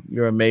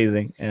 You're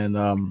amazing, and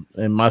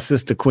my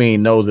sister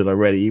Queen knows it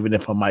already, even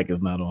if her mic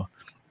is not on.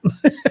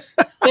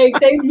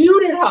 They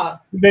muted her.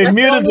 They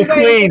muted the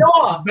Queen.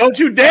 Don't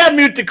you dare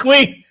mute the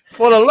Queen,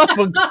 for the love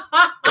of God.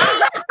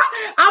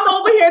 I'm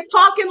over here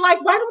talking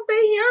like, why don't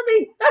they hear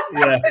me?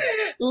 Yeah.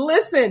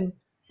 Listen,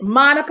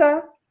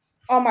 Monica,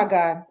 oh my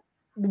God.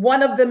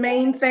 One of the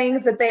main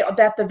things that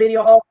the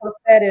video also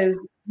said is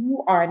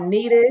you are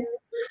needed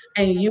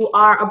and you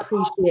are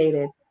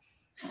appreciated.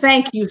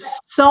 Thank you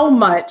so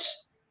much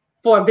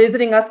for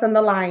visiting us in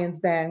the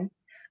Lion's Den.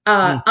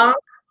 I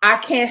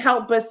can't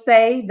help but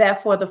say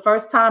that for the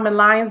first time in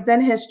Lion's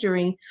Den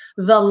history,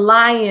 the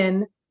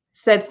lion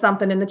said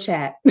something in the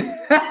chat. The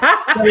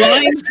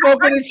lion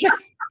spoke in the chat.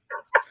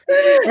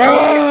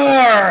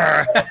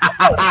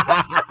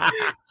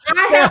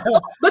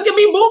 Look at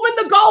me moving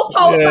the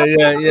goalposts.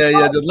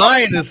 Yeah. The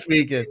lion is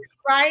speaking.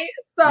 Right?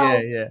 So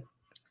yeah.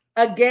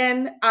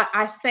 Again,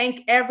 I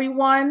thank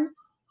everyone.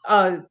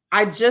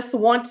 I just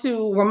want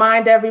to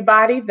remind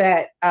everybody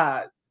that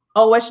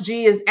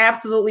OSG is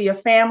absolutely a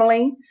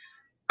family.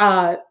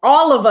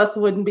 All of us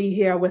wouldn't be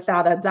here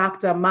without a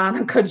Dr.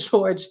 Monica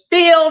George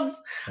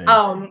Fields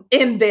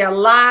in their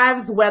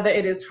lives, whether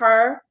it is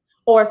her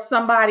or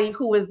somebody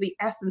who is the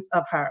essence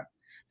of her.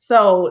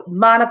 So,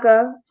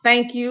 Monica,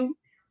 thank you.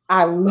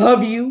 I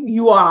love you.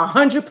 You are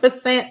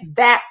 100%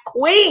 that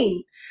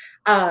queen.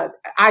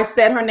 I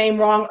said her name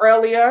wrong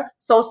earlier.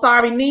 So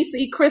sorry,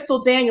 Nisi,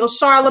 Crystal, Daniel,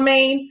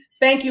 Charlemagne.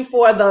 Thank you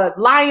for the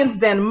Lions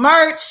Den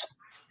merch.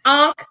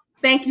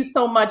 Thank you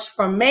so much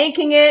for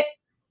making it.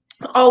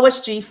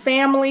 OSG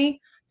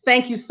family,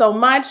 thank you so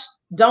much.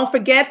 Don't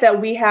forget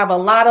that we have a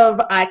lot of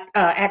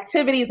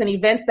activities and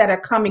events that are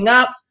coming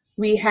up.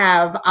 We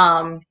have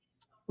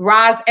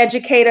Roz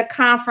Educator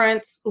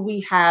Conference. We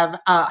have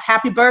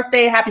happy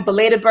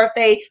belated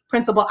birthday,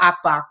 Principal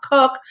Akbar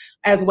Cook,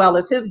 as well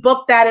as his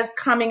book that is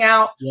coming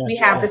out. Yes, we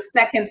have the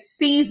second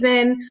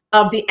season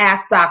of the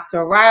Ask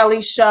Dr. Riley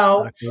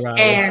show. Dr.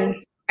 Riley.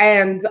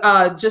 And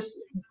just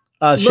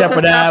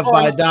Shepherd Ave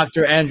by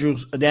Dr. Andrew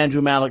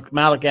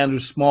Malik Andrew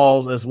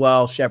Smalls as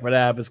well. Shepherd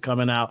Ave is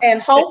coming out.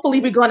 And hopefully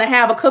we're going to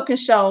have a cooking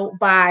show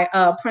by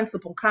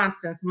Principal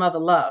Constance, Mother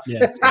Love.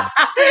 Yes,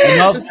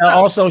 yes. And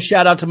also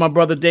shout out to my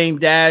brother Dame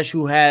Dash,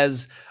 who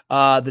has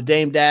the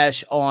Dame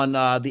Dash on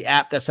the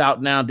app that's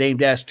out now, Dame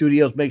Dash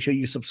Studios. Make sure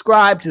you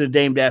subscribe to the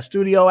Dame Dash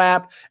Studio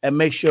app and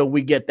make sure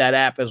we get that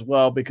app as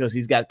well, because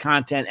he's got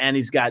content and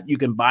you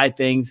can buy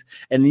things,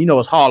 and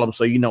it's Harlem,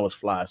 so it's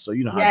fly. So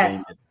you know how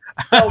Dame is.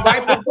 So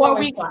right before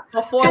we Can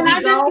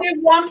I just give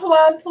one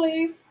plug,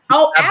 please?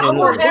 Oh, absolutely. I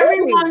want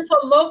everyone to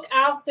look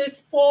out this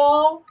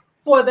fall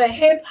for the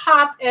Hip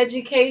Hop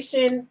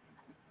Education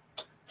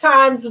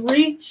Times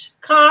Reach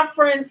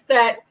conference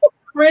that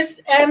Chris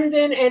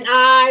Emden and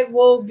I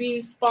will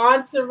be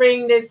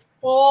sponsoring this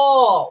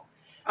fall.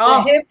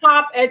 The Hip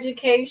Hop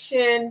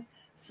Education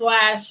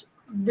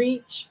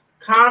 /Reach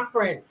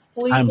conference.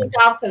 Please look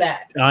out for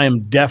that. I am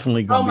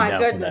definitely going to be down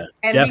for that.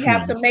 And definitely. We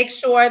have to make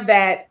sure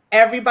that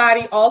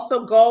everybody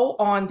also go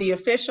on the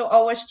official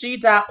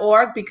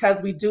OSG.org,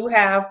 because we do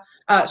have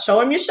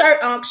show him your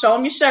shirt, Unc. Show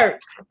him your shirt.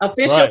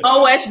 Official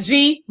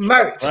OSG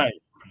merch. Right.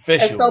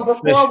 Official, and so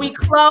before we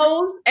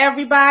close,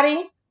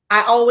 everybody,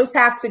 I always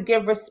have to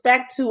give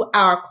respect to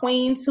our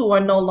queens who are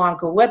no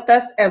longer with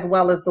us, as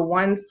well as the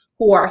ones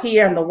who are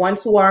here and the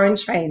ones who are in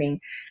training.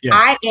 Yes.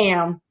 I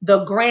am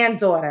the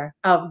granddaughter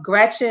of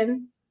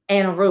Gretchen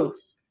and Ruth.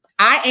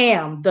 I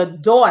am the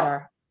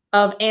daughter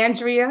of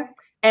Andrea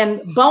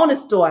and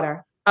bonus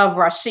daughter of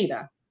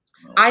Rashida.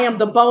 I am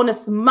the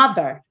bonus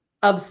mother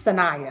of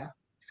Sanaya.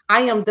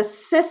 I am the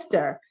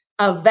sister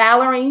of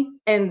Valerie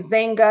and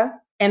Zenga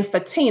and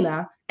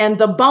Fatina, and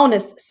the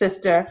bonus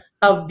sister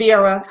of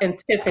Vera and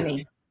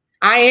Tiffany.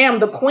 I am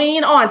the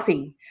queen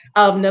auntie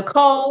of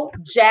Nicole,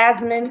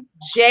 Jasmine,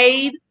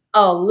 Jade,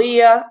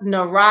 Aaliyah,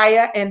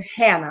 Naraya, and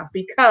Hannah,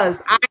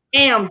 because I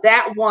am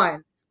that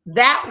one,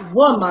 that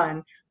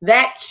woman,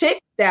 that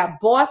chick, that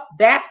boss,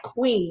 that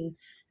queen.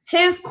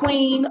 His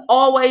queen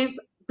always,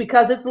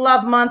 because it's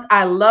Love Month.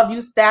 I love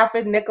you,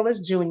 Stafford Nicholas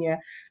Jr.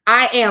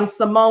 I am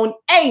Simone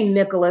A.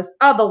 Nicholas,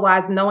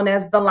 otherwise known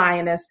as the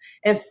Lioness.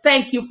 And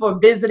thank you for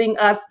visiting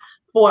us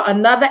for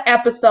another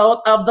episode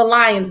of The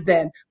Lion's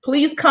Den.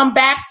 Please come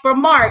back for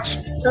March,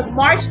 because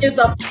March is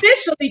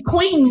officially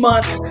Queen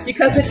Month,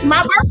 because it's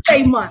my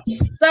birthday month.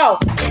 So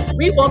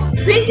we will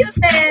see you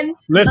then.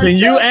 Listen,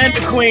 you and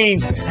the Queen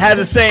have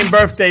the same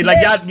birthday. Like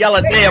y'all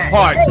a day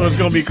apart, so it's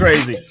gonna be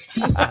crazy.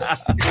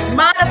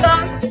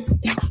 Monica,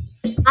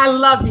 I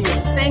love you.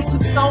 Thank you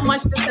so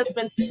much. This has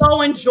been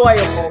so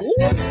enjoyable.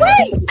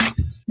 Woo-wee.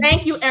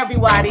 Thank you,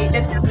 everybody.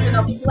 It has been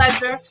a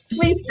pleasure.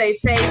 Please stay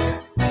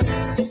safe.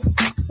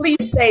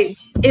 Please stay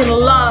in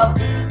love.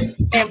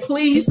 And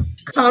please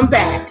come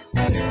back.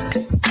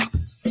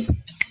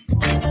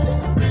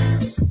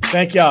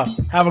 Thank y'all.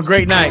 Have a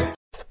great night.